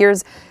on,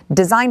 appears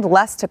designed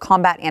less to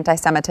combat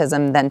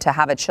anti-Semitism than to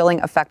have a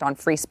chilling effect on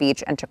free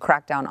speech and to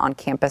crack down on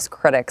campus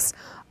critics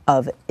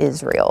of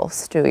Israel.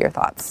 Stu, your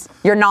thoughts?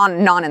 Your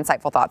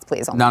non-insightful thoughts,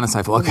 please.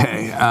 Non-insightful,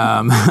 okay.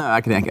 I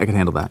can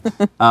handle that.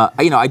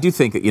 I do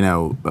think that,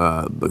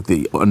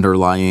 the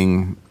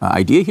underlying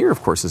idea here,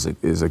 of course,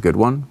 is a good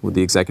one with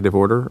the executive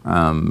order.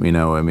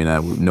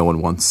 No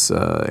one wants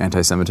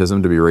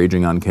anti-Semitism to be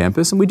raging on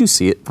campus, and we do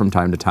see it from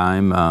time to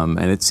time,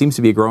 and it seems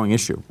to be a growing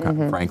issue,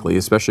 frankly,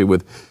 especially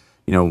with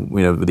the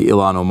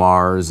Ilhan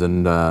Omars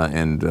and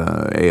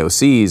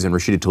AOCs and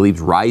Rashida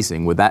Tlaib's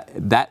rising with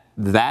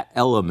that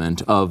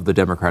element of the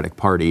Democratic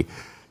Party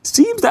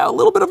seems to have a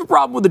little bit of a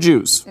problem with the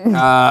Jews,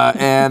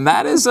 and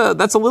that's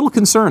a little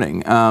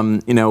concerning.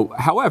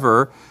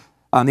 However,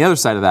 on the other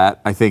side of that,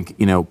 I think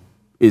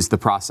is the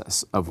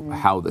process of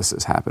how this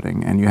is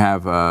happening. And you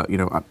have,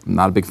 I'm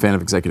not a big fan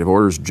of executive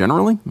orders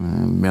generally.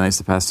 It'd be nice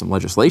to pass some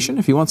legislation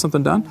if you want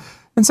something done.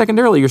 And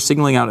secondarily, you're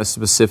signaling out a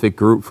specific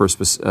group for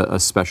a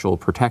special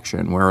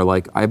protection where,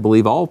 I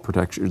believe all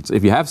protections,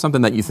 if you have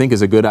something that you think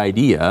is a good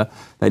idea,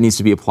 that needs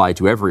to be applied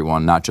to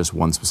everyone, not just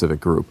one specific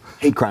group.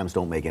 Hate crimes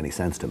don't make any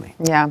sense to me.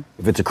 Yeah.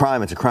 If it's a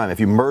crime, it's a crime.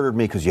 If you murdered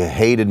me because you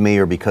hated me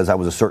or because I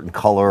was a certain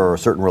color or a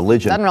certain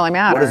religion, doesn't really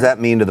matter. What does that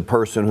mean to the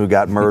person who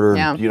got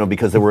murdered,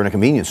 because they were in a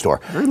convenience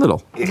store? Very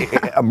little.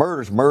 A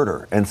murder's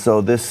murder. And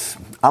so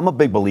I'm a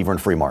big believer in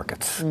free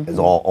markets, as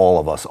all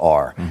of us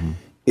are.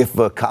 If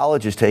a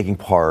college is taking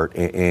part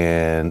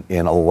in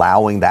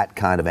allowing that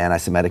kind of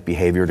anti-Semitic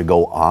behavior to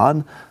go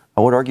on,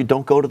 I would argue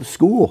don't go to the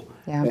school.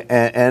 Yeah.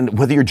 And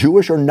whether you're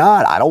Jewish or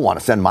not, I don't want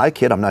to send my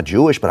kid, I'm not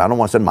Jewish, but I don't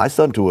want to send my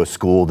son to a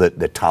school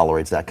that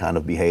tolerates that kind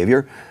of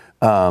behavior.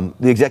 The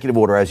executive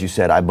order, as you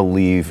said, I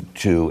believe,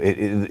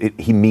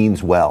 he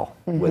means well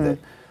with it.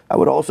 I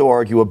would also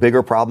argue a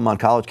bigger problem on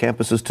college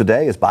campuses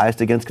today is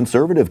biased against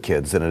conservative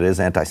kids than it is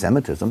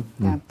anti-Semitism.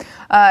 Yeah.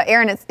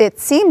 Aaron, it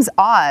seems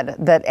odd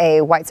that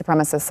a white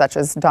supremacist such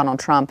as Donald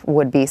Trump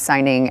would be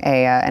signing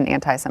an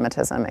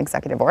anti-Semitism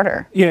executive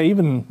order. Yeah,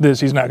 even this,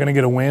 he's not going to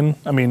get a win.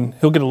 I mean,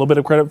 he'll get a little bit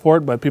of credit for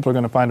it, but people are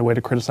going to find a way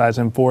to criticize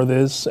him for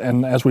this.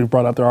 And as we've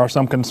brought up, there are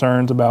some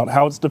concerns about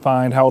how it's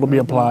defined, how it'll be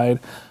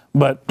applied.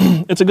 But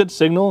it's a good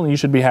signal, and you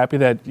should be happy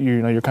that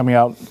you're coming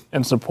out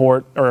in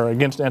support or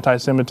against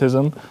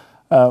anti-Semitism.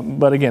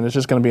 But again, it's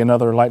just going to be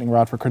another lightning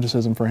rod for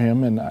criticism for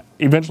him. And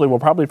eventually we'll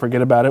probably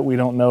forget about it. We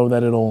don't know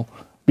that it'll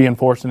be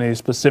enforced in a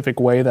specific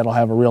way that'll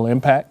have a real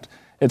impact.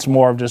 It's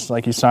more of just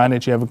like you sign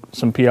it, you have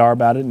some PR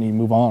about it, and you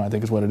move on, I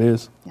think is what it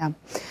is.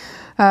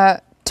 Yeah.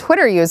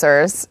 Twitter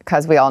users,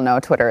 because we all know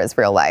Twitter is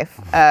real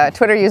life,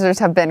 Twitter users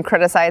have been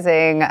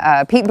criticizing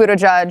Pete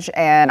Buttigieg,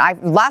 and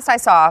last I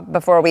saw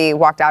before we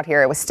walked out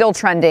here, it was still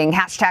trending,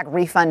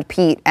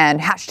 #RefundPete and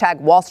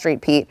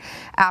 #WallStreetPete,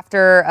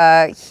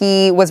 after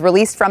he was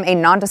released from a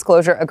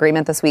non-disclosure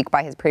agreement this week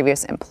by his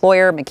previous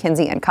employer,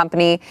 McKinsey &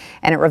 Company,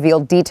 and it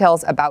revealed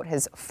details about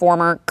his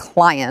former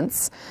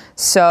clients.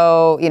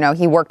 So,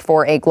 he worked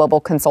for a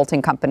global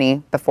consulting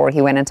company before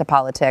he went into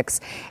politics,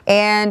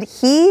 and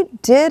he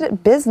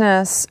did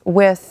business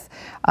with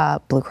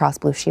Blue Cross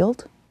Blue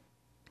Shield,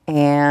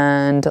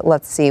 and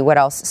let's see what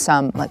else.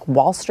 Some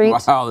Wall Street.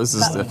 Wow, this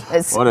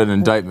is what an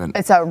indictment.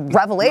 It's a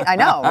revelation. I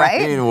know,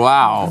 right? I mean,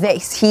 wow.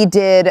 He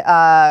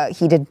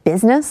did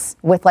business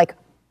with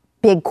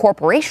big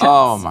corporations.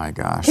 Oh my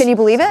gosh! Can you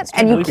believe it?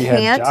 And you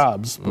can't.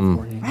 Jobs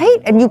before right?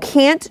 And you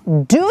can't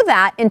do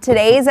that in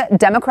today's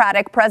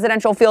Democratic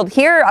presidential field.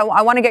 Here,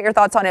 I want to get your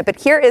thoughts on it,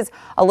 but here is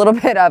a little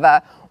bit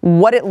of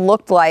what it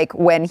looked like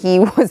when he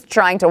was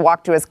trying to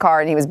walk to his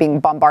car and he was being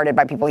bombarded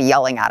by people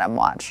yelling at him.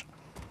 Watch.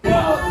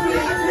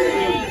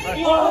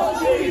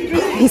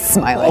 He's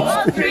smiling.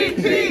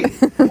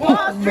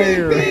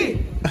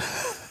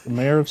 The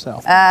mayor of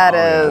South. That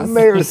is.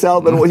 Mayor of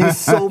South Bend. Well, he's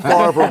so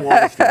far from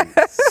Wall Street.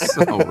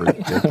 So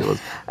ridiculous.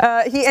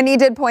 He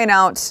did point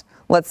out,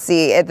 let's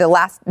see, at the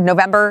last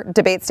November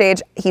debate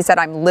stage, he said,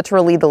 "I'm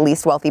literally the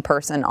least wealthy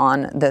person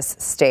on this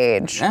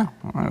stage." Yeah,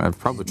 that's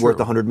probably true. Worth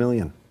 $100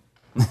 million.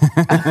 No,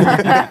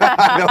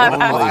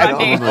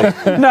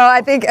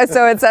 I think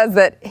so. It says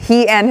that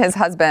he and his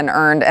husband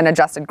earned an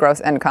adjusted gross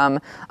income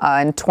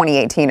in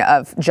 2018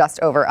 of just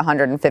over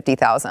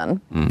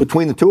 $150,000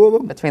 Between the two of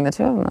them? between the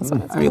two of them. That's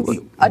what it I mean, says.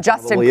 look,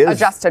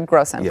 adjusted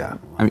gross income. Yeah.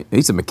 I mean,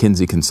 he's a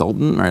McKinsey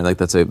consultant, right? Like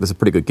that's a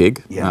pretty good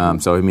gig. Yeah.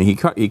 So I mean, he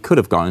could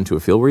have gone into a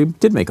field where he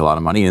did make a lot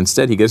of money.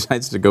 Instead, he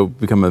decides to go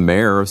become a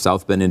mayor of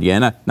South Bend,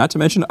 Indiana. Not to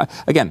mention,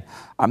 again,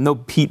 I'm no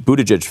Pete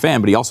Buttigieg fan,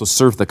 but he also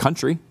served the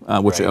country,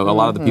 which a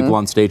lot of the people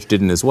on stage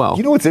didn't as well.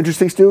 You know what's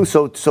interesting, Stu?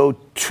 So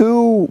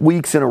 2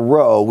 weeks in a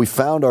row, we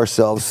found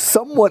ourselves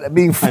somewhat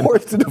being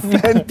forced to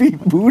defend Pete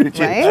Buttigieg.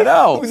 Right? I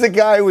know. Who's a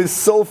guy who is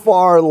so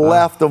far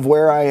left of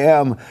where I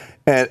am.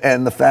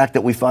 And the fact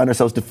that we find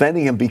ourselves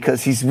defending him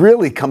because he's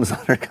really comes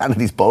under kind of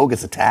these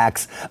bogus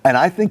attacks. And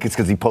I think it's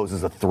because he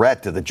poses a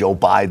threat to the Joe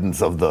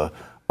Bidens of the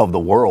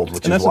world,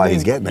 which is why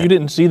he's getting it. You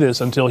didn't see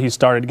this until he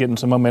started getting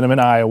some momentum in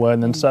Iowa,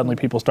 and then suddenly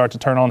people start to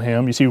turn on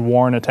him. You see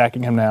Warren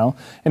attacking him now,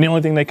 and the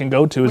only thing they can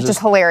go to is Which is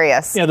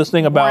hilarious. Yeah, this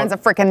thing about Warren's a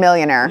freaking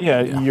millionaire.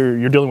 Yeah,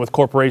 you're dealing with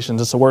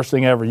corporations. It's the worst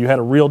thing ever. You had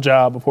a real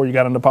job before you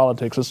got into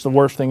politics. It's the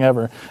worst thing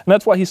ever, and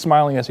that's why he's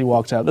smiling as he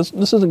walks out. This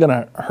isn't going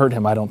to hurt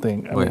him, I don't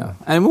think. I mean, Yeah,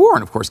 and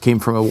Warren, of course, came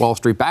from a Wall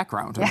Street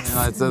background. Yes.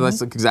 I mean,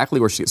 that's exactly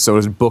where she is. So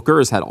Booker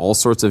has had all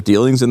sorts of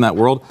dealings in that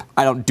world.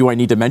 Do I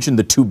need to mention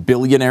the 2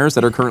 billionaires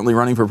that are currently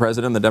running for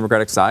president on the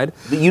Democratic side?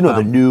 You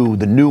know,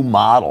 the new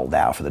model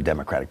now for the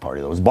Democratic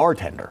Party, though, is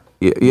bartender.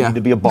 Yeah. You need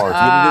to be a bartender.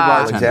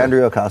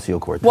 Alexandria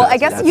Ocasio-Cortez. Well, I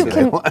guess you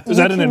can. is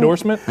that an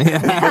endorsement?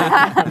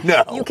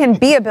 No. You can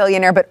be a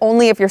billionaire, but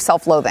only if you're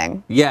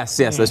self-loathing. Yes,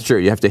 that's true.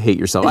 You have to hate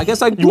yourself. I guess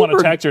You want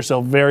to tax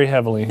yourself very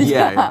heavily.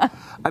 Yeah.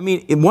 I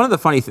mean, one of the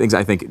funny things,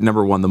 I think,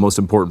 number one, the most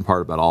important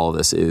part about all of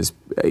this is,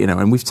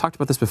 and we've talked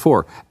about this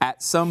before,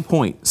 at some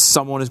point,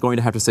 someone is going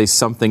to have to say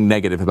something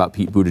negative about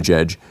Pete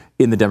Buttigieg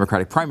in the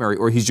Democratic primary,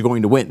 or he's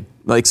going to win.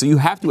 So you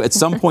have to, at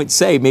some point,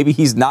 say maybe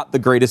he's not the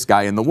greatest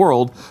guy in the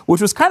world,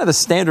 which was kind of the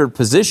standard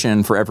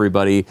position for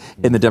everybody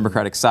in the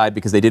Democratic side,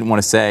 because they didn't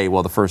want to say,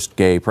 well, the first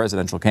gay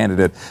presidential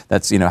candidate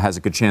that's, has a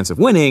good chance of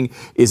winning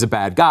is a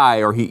bad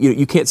guy, or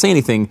you can't say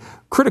anything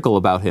critical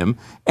about him,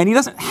 and he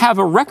doesn't have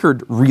a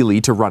record really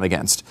to run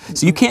against.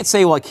 So you can't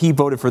say, like, he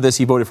voted for this,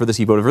 he voted for this,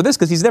 he voted for this,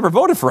 because he's never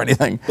voted for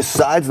anything.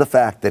 Besides the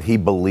fact that he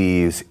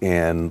believes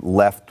in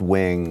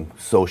left-wing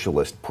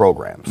socialist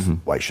programs,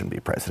 why he shouldn't be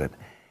president,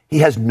 he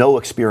has no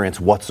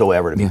experience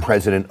whatsoever to be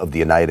president of the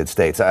United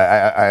States.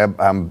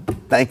 I'm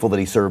thankful that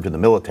he served in the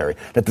military.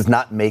 That does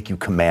not make you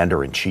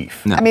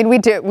commander-in-chief. No. I mean, we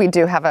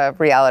do have a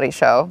reality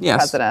show,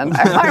 president.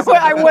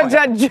 I would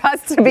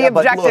just to be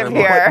objective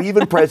here. But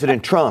even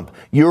President Trump,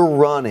 you're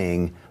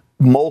running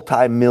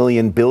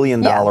multi-million,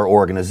 billion-dollar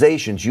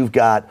organizations. You've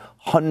got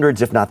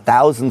hundreds, if not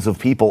thousands, of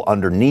people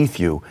underneath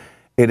you.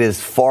 It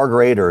is far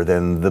greater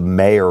than the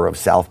mayor of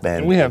South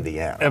Bend, we have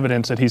Indiana.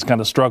 Evidence that he's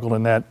kind of struggled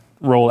in that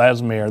role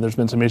as mayor. There's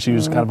been some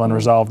issues kind of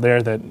unresolved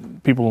there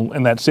that people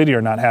in that city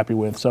are not happy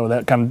with. So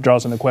that kind of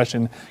draws into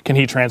question, can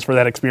he transfer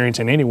that experience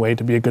in any way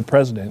to be a good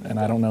president? And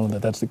I don't know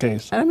that that's the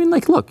case. And I mean,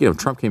 look,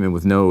 Trump came in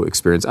with no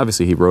experience.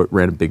 Obviously, he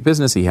ran a big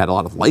business. He had a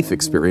lot of life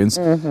experience,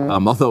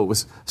 although it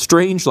was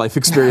strange life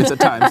experience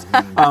at times.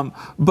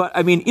 But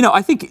I mean,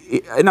 I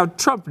think now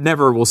Trump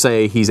never will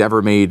say he's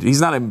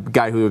not a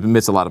guy who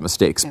admits a lot of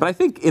mistakes. But I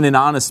think in an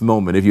honest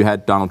moment, if you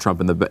had Donald Trump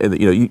in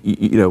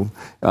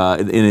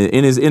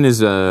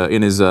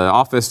his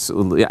office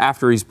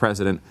after he's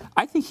president,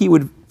 I think he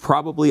would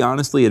probably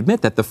honestly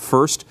admit that the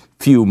first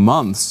few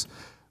months,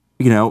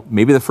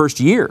 maybe the first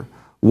year,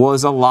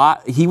 was a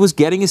lot. He was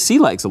getting his sea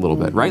legs a little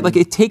bit, right? Like,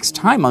 it takes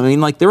time. I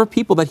mean, like, there were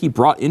people that he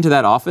brought into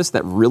that office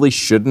that really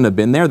shouldn't have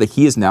been there, that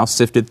he has now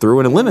sifted through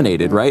and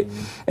eliminated, right?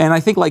 And I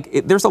think,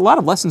 there's a lot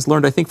of lessons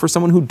learned, I think, for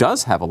someone who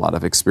does have a lot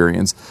of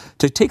experience.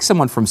 To take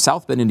someone from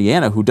South Bend,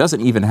 Indiana, who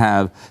doesn't even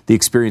have the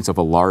experience of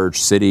a large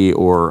city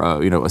or,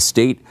 a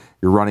state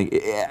you're running,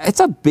 it's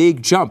a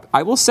big jump.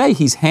 I will say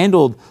he's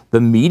handled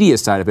the media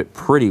side of it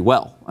pretty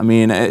well. I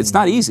mean, it's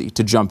not easy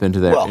to jump into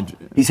that. Well,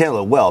 he's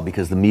handled it well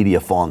because the media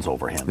fawns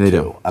over him, They too.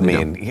 do. I They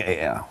mean, do.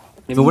 yeah.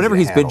 I mean, whenever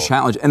he's been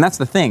challenged, and that's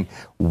the thing,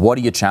 what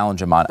do you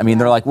challenge him on? I mean,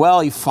 they're like,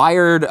 well, he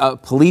fired a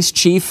police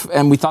chief,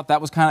 and we thought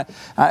that was kind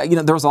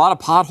of, there was a lot of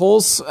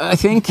potholes, I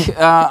think,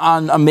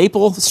 on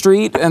Maple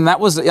Street, and that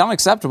was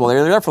unacceptable. They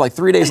were there for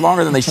 3 days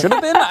longer than they should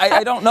have been.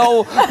 I don't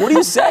know. What do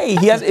you say?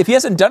 If he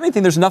hasn't done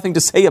anything, there's nothing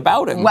to say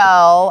about him.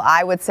 Well,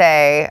 I would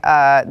say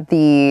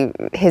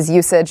his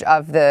usage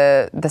of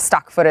the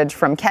stock footage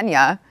from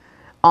Kenya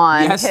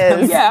on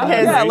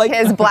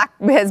his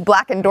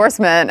black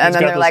endorsement, and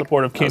then they're like,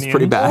 support of Kenyans,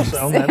 pretty bad.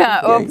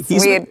 Oops,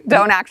 we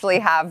don't actually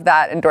have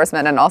that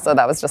endorsement, and also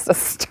that was just a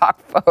stock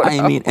photo.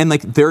 I mean, and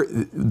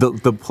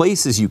the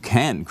places you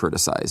can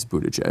criticize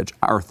Buttigieg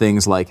are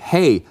things like,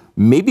 hey,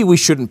 maybe we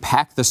shouldn't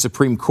pack the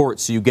Supreme Court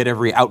so you get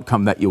every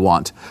outcome that you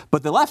want.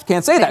 But the left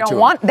can't say that to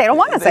him. They don't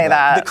want to say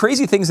that. The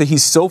crazy things that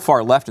he's so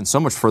far left and so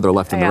much further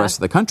left than the rest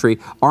of the country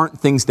aren't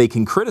things they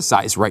can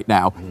criticize right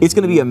now. It's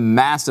going to be a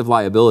massive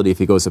liability if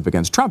he goes up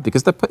against Trump,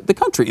 because the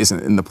country isn't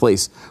in the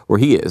place where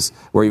he is,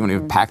 where you want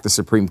to pack the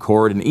Supreme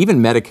Court, and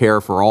even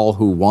Medicare for all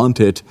who want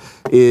it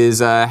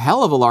is a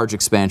hell of a large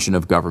expansion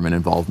of government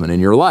involvement in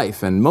your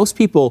life. And most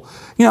people,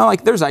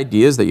 there's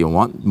ideas that you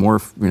want more,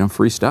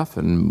 free stuff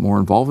and more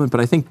involvement.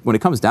 But I think when it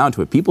comes down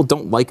to it, people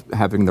don't like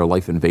having their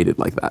life invaded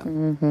like that.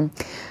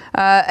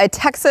 A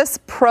Texas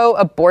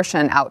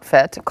pro-abortion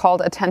outfit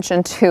called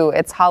attention to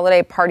its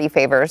holiday party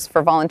favors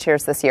for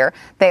volunteers this year.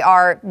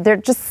 They're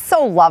just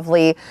so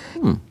lovely.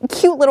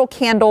 Cute little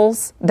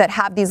candles that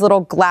have these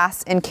little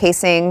glass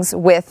encasings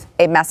with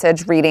a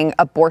message reading,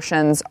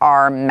 "Abortions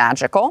are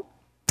magical."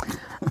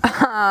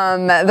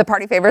 The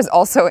party favors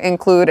also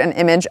include an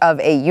image of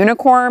a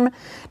unicorn.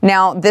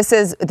 Now, this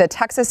is the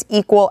Texas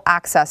Equal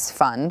Access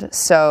Fund,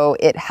 so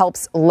it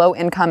helps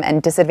low-income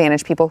and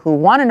disadvantaged people who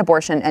want an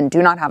abortion and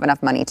do not have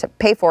enough money to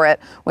pay for it,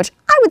 which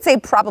I would say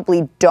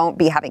probably don't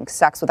be having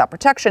sex without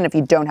protection if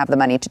you don't have the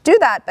money to do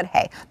that, but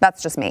hey,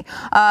 that's just me.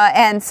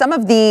 And some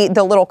of the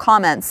little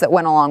comments that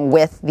went along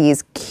with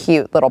these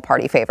cute little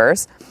party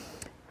favors.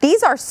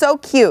 "These are so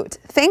cute.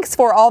 Thanks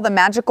for all the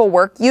magical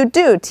work you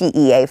do,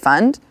 TEA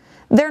Fund.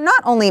 They're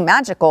not only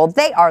magical,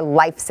 they are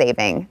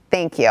life-saving.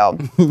 Thank you."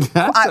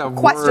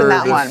 Question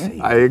that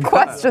one.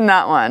 Question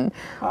that one.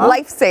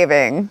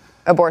 Life-saving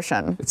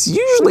abortion. It's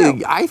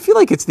usually, I feel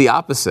like it's the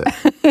opposite.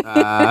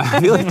 I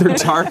feel like they're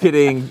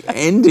targeting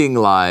ending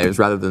lives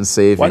rather than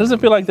saving. Why does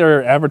it feel like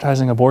they're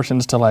advertising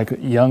abortions to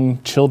young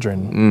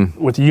children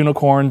with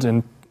unicorns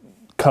and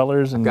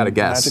colors and gotta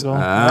guess. magical?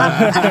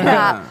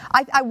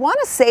 I want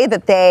to say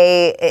that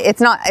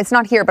it's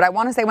not here, but I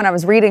want to say when I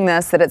was reading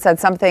this that it said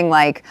something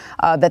like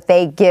that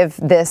they give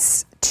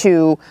this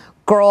to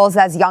girls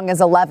as young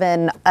as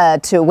 11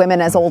 to women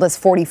as old as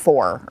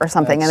 44 or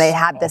something, and they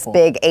had this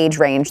big age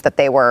range that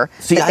they were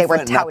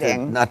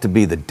touting. Not to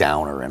be the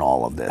downer in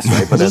all of this,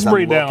 right? But as I'm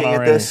looking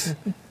at this,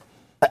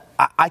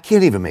 I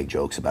can't even make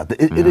jokes about this.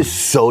 It is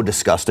so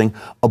disgusting.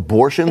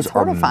 Abortions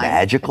are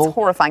magical. It's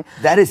horrifying.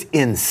 That is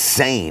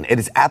insane. It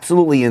is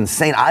absolutely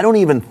insane. I don't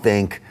even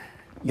think,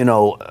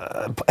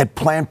 at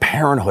Planned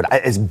Parenthood,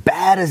 as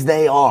bad as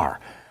they are,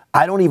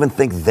 I don't even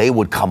think they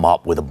would come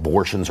up with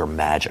abortions are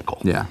magical.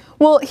 Yeah.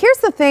 Well, here's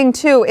the thing,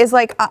 too, is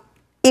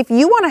if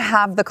you want to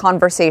have the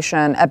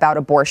conversation about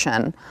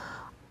abortion,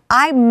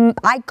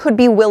 I could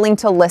be willing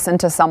to listen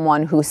to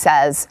someone who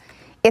says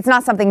it's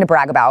not something to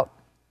brag about.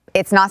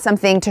 It's not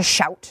something to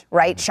shout,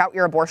 right? Shout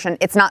your abortion.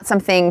 It's not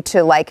something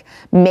to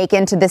make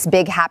into this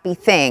big happy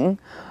thing.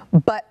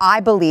 But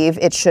I believe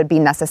it should be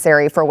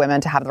necessary for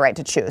women to have the right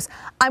to choose.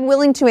 I'm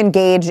willing to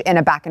engage in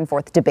a back and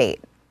forth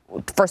debate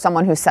for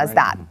someone who says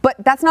that. But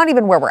that's not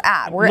even where we're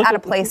at. We're at a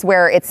place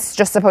where it's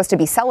just supposed to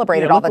be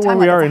celebrated all the time.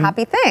 Like it's a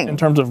happy thing. In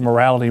terms of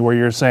morality, where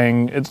you're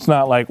saying it's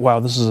not like, wow,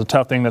 this is a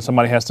tough thing that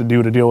somebody has to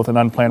do to deal with an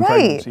unplanned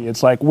pregnancy.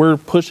 It's like we're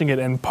pushing it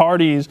in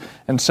parties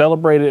and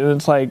celebrate it. And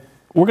it's like,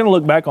 we're going to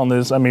look back on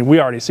this. I mean, we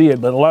already see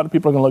it, but a lot of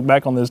people are going to look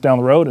back on this down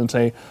the road and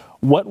say,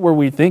 what were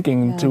we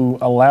thinking to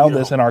allow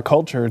this in our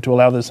culture, to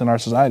allow this in our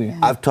society?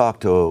 I've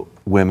talked to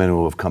women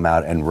who have come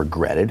out and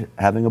regretted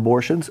having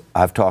abortions.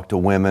 I've talked to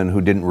women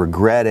who didn't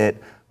regret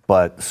it,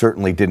 but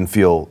certainly didn't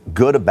feel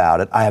good about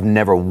it. I have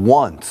never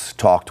once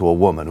talked to a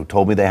woman who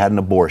told me they had an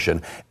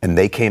abortion and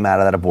they came out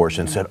of that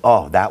abortion and said,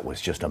 "Oh, that was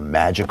just a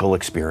magical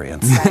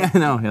experience."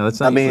 No, that's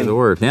not the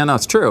word. Yeah, no,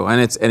 it's true. And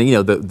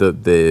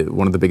the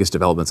one of the biggest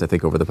developments I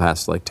think over the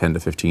past 10 to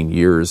 15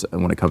 years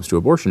when it comes to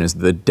abortion is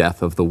the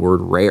death of the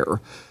word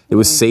rare. It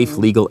was safe,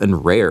 legal,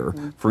 and rare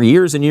for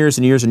years and years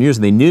and years and years.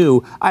 And they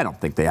knew, I don't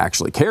think they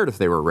actually cared if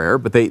they were rare,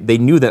 but they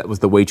knew that was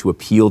the way to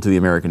appeal to the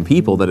American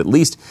people, that at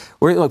least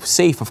we're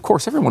safe. Of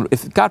course, everyone,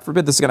 if God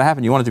forbid this is going to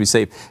happen, you want it to be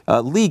safe.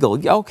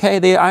 Legal,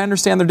 okay, I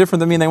understand they're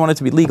different than me and they want it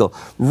to be legal.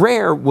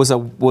 Rare was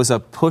a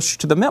push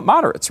to the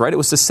moderates, right? It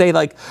was to say,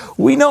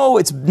 we know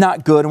it's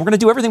not good and we're going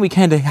to do everything we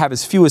can to have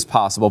as few as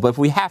possible, but if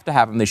we have to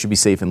have them, they should be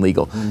safe and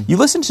legal. You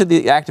listen to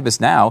the activists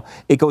now,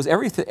 it goes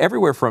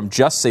everywhere from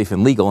just safe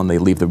and legal, and they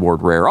leave the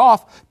word rare off,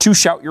 to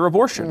shout your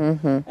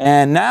abortion.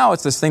 And now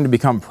it's this thing to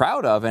become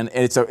proud of, and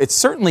it's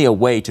certainly a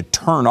way to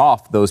turn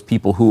off those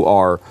people who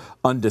are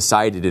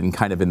undecided and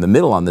kind of in the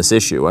middle on this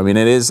issue. I mean,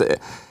 it's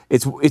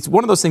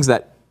one of those things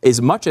that,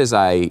 as much as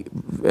I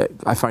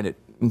find it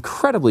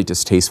incredibly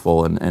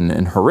distasteful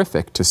and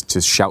horrific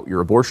to shout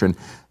your abortion,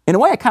 in a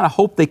way I kind of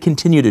hope they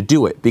continue to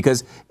do it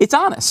because it's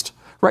honest.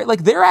 Right?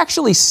 They're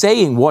actually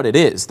saying what it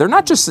is. They're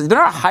not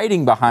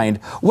hiding behind,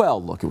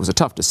 well, look, it was a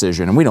tough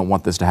decision and we don't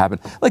want this to happen.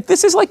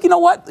 This is you know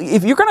what?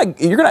 If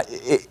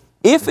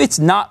if it's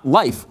not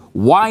life,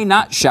 why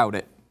not shout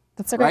it?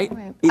 That's a great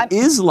right? point. It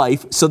is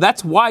life, so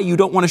that's why you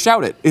don't want to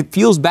shout it. It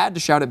feels bad to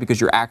shout it because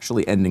you're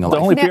actually ending a life.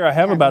 The only fear I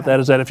have about that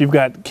is that if you've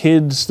got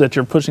kids that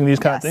you're pushing these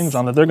kind of things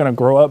on, that they're going to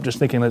grow up just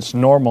thinking it's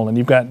normal. And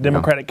you've got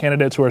Democratic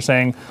candidates who are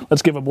saying,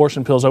 let's give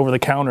abortion pills over the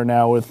counter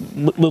now with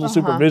little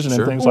supervision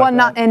and things like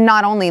that. And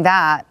not only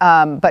that,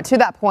 but to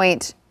that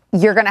point,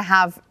 you're going to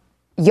have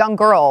young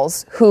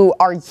girls who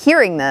are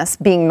hearing this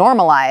being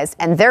normalized,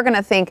 and they're going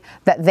to think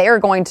that they're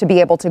going to be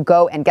able to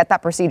go and get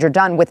that procedure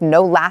done with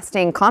no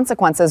lasting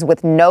consequences,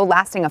 with no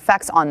lasting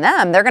effects on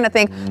them. They're going to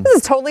think, this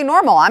is totally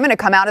normal. I'm going to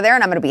come out of there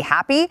and I'm going to be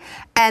happy.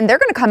 And they're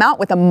going to come out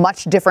with a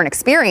much different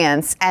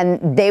experience,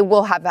 and they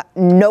will have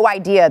no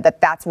idea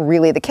that that's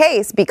really the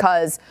case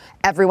because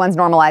everyone's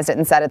normalized it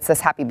and said it's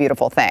this happy,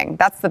 beautiful thing.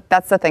 That's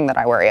the thing that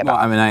I worry about.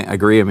 Well, I mean, I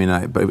agree. I mean,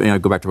 I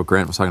go back to what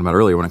Grant was talking about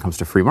earlier when it comes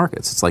to free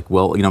markets. It's like,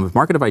 well, the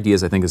market of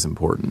ideas, I think, is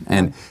important.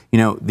 And,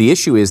 the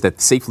issue is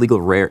that safe,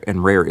 legal,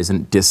 rare isn't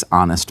a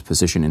dishonest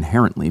position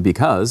inherently,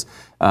 because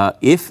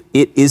if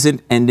it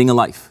isn't ending a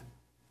life,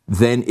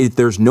 then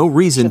there's no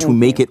reason to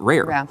make it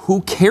rare. Yeah.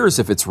 Who cares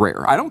if it's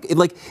rare? I don't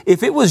like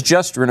if it was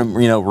just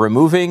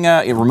removing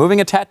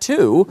a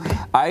tattoo.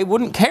 I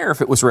wouldn't care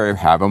if it was rare.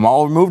 Have them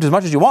all removed as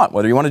much as you want,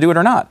 whether you want to do it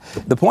or not.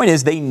 The point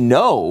is, they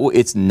know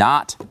it's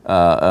not.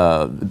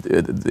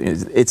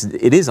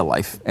 It is a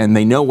life, and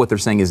they know what they're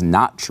saying is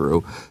not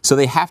true. So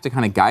they have to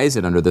kind of guise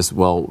it under this.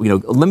 Well,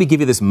 let me give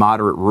you this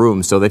moderate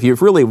room, so that if you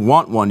really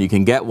want one, you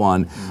can get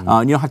one. You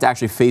don't have to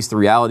actually face the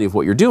reality of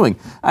what you're doing.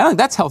 I don't think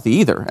that's healthy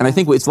either, and I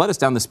think it's led us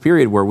down this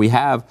period where we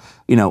have,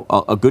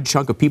 a good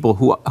chunk of people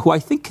who I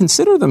think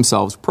consider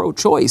themselves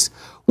pro-choice,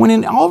 when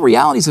in all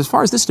realities, as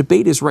far as this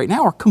debate is right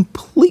now, are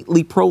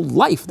completely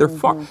pro-life. They're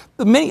far.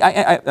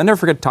 I never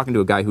forget talking to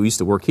a guy who used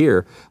to work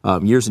here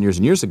years and years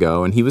and years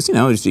ago, and he was,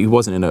 he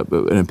wasn't in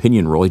an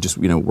opinion role. He just,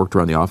 worked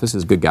around the office. He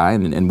was a good guy,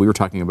 and we were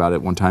talking about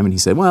it one time, and he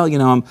said, well,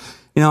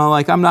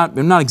 I'm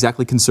not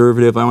exactly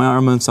conservative.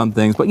 I'm on some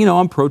things, but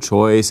I'm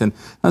pro-choice. And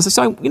I was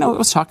like, I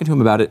was talking to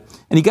him about it,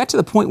 and he got to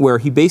the point where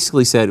he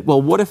basically said,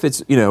 well, what if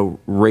it's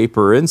rape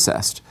or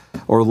incest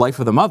or life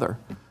of the mother?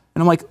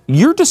 And I'm like,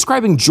 you're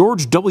describing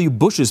George W.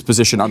 Bush's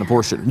position on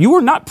abortion. You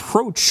are not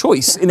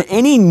pro-choice in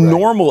any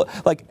normal,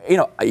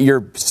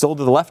 you're still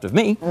to the left of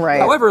me. Right.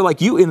 However,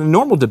 you in a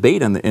normal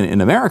debate in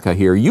America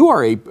here, you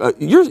are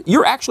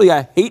you're actually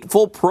a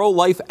hateful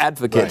pro-life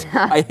advocate.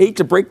 Right. I hate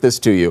to break this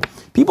to you.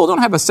 People don't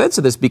have a sense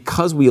of this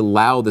because we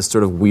allow this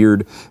sort of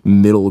weird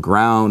middle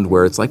ground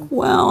where it's like,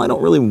 well, I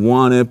don't really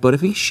want it, but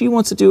if she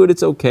wants to do it,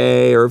 it's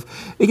okay. Or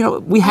we have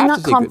to. I'm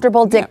not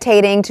comfortable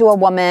dictating to a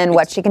woman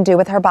what she can do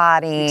with her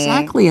body.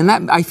 Exactly. And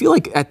that, I feel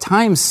like at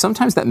times,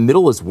 sometimes that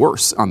middle is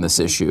worse on this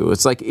issue.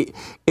 It's like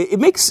it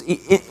makes,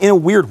 in a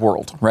weird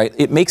world, right?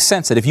 It makes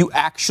sense that if you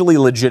actually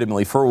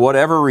legitimately, for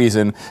whatever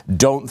reason,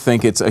 don't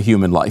think it's a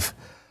human life,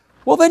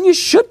 well, then you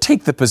should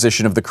take the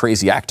position of the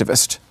crazy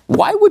activist.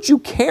 Why would you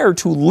care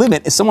to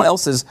limit someone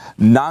else's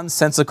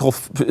nonsensical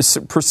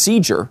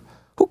procedure?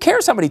 Who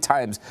cares how many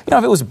times?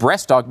 If it was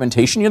breast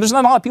augmentation, there's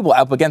not a lot of people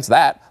up against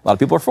that. A lot of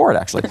people are for it,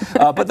 actually.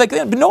 But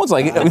no one's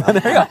like,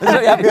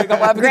 there you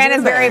go. Grant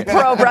is very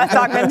pro-breast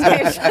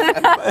augmentation.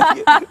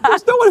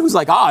 There's no one who's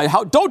like,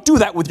 don't do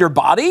that with your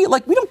body.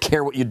 We don't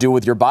care what you do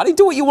with your body.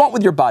 Do what you want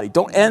with your body.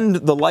 Don't end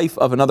the life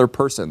of another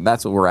person.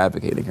 That's what we're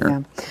advocating here.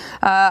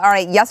 Yeah. All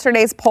right,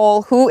 yesterday's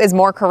poll, who is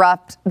more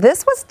corrupt?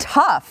 This was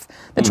tough.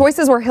 The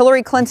choices were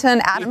Hillary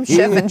Clinton, Adam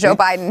Schiff, and Joe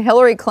Biden.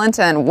 Hillary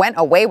Clinton ran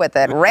away with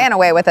it,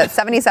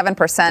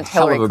 77%.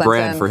 Hillary Hell of a Clinton.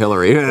 brand for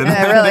Hillary.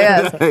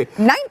 Yeah, it really is.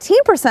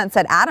 19%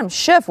 said Adam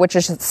Schiff, which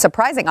is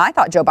surprising. I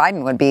thought Joe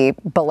Biden would be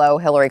below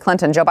Hillary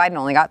Clinton. Joe Biden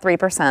only got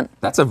 3%.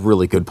 That's a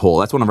really good poll.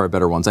 That's one of our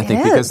better ones, I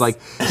think, because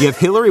you have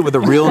Hillary with a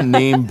real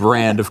name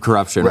brand of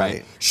corruption,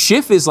 right?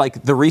 Schiff is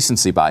like the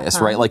recency bias,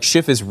 right?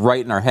 Schiff is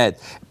right in our head.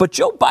 But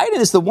Joe Biden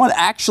is the one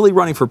actually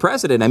running for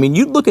president. I mean,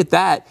 you'd look at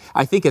that,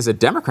 I think, as a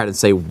Democrat and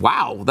say,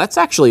 wow, that's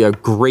actually a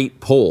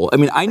great poll. I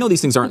mean, I know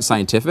these things aren't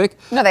scientific.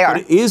 No, they are.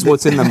 But it is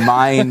what's in the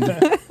mind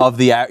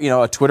of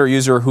a Twitter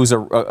user who's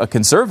a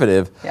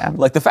conservative. Yeah.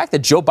 The fact that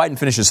Joe Biden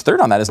finishes third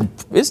on that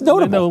is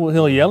notable.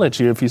 He'll yell at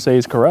you if you say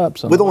he's corrupt.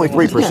 So. With only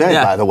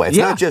 3%, by the way. It's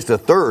not just a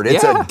third.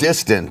 It's a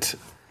distant.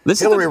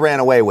 Hillary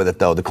ran away with it,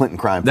 though. The Clinton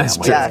crime family. That's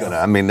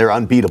true. They're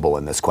unbeatable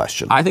in this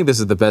question. I think this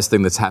is the best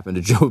thing that's happened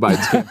to Joe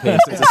Biden's campaign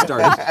since it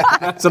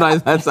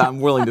started.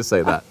 I'm willing to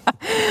say that.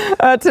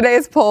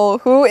 Today's poll,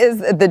 who is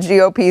the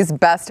GOP's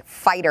best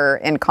fighter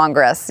in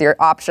Congress? Your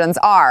options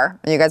are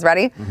you guys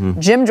ready? Mm-hmm.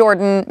 Jim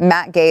Jordan,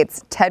 Matt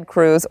Gaetz, Ted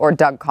Cruz, or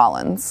Doug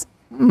Collins?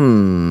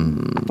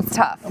 It's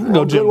tough. I'm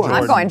going Jim Jordan.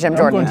 I'm going Jim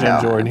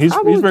Jordan. He's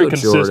very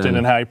consistent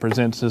in how he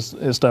presents his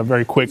stuff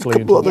very quickly. A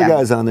couple other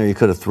guys on there you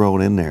could have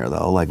thrown in there,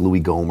 though, like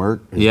Louis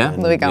Gohmert.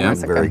 Louis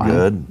Gohmert's very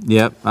good.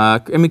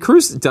 Yep.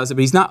 Cruz does it,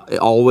 but he's not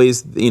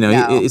always, he's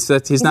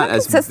not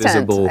as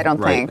visible, I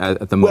don't think.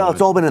 At the moment. Well,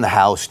 it's all been in the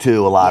House,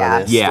 too, a lot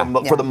of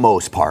this, for the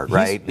most part,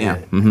 right?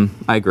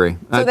 I agree.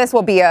 So this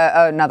will be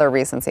another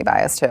recency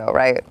bias, too,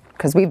 right?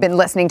 because we've been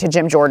listening to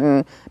Jim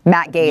Jordan,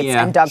 Matt Gaetz,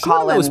 and Doug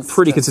Collins. Was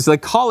pretty consistent.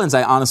 Like Collins,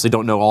 I honestly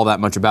don't know all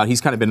that much about.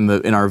 He's kind of been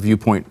in our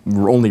viewpoint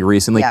only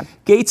recently. Yeah.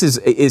 Gaetz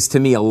is to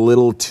me a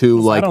little too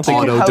like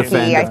auto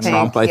defend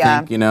Trump. I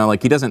think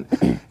like he doesn't.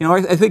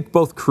 I think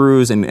both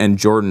Cruz and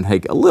Jordan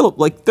Haig a little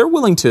like they're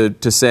willing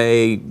to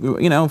say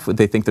if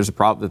they think there's a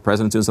problem, the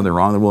president's doing something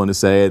wrong, they're willing to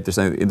say it.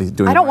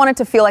 I don't want it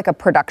to feel like a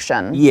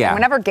production. Yeah.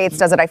 Whenever Gaetz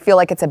does it, I feel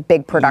like it's a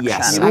big production.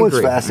 Yes, what's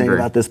fascinating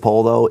about this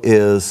poll, though,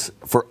 is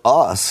for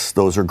us,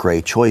 those are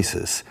great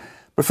choices.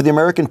 But for the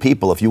American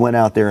people, if you went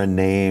out there and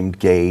named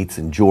Gaetz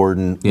and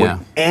Jordan, would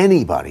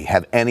anybody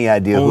have any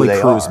idea who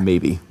they Cruz, are?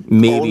 Maybe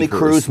Only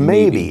Cruz,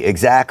 maybe.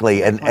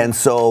 Exactly. And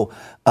so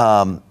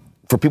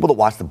for people that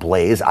watch The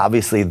Blaze,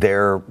 obviously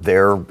they're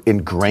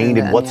ingrained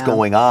in what's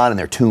going on and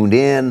they're tuned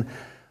in.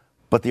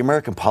 But the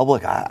American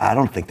public, I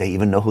don't think they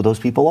even know who those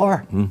people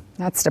are.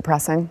 That's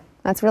depressing.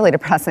 That's really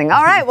depressing.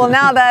 All right, well,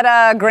 now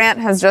that Grant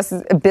has just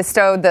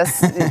bestowed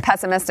this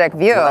pessimistic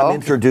view. Well, I'm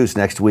introduced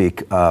next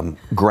week,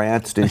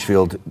 Grant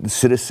Stinchfield,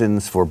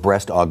 Citizens for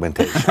Breast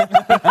Augmentation. There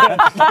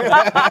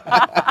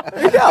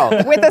you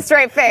go. With a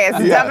straight face.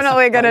 Yes.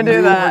 Definitely going to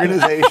do that.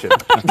 Organization.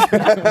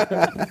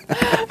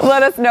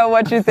 Let us know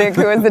what you think.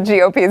 Who is the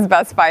GOP's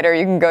best fighter?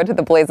 You can go to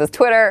The Blaze's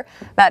Twitter.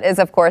 That is,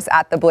 of course,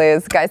 at The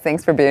Blaze. Guys,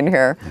 thanks for being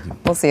here.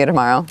 We'll see you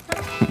tomorrow.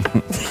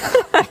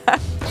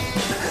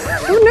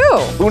 Who knew?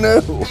 Who knew?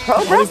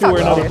 What if you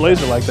wear another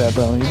blazer like that,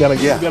 though? You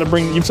gotta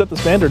bring. You've set the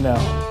standard now.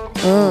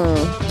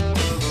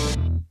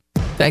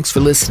 Thanks for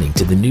listening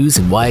to the news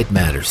and why it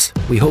matters.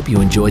 We hope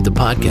you enjoyed the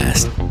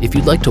podcast. If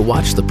you'd like to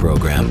watch the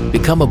program,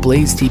 become a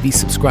Blaze TV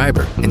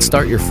subscriber and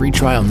start your free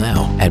trial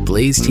now at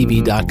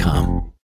blazetv.com.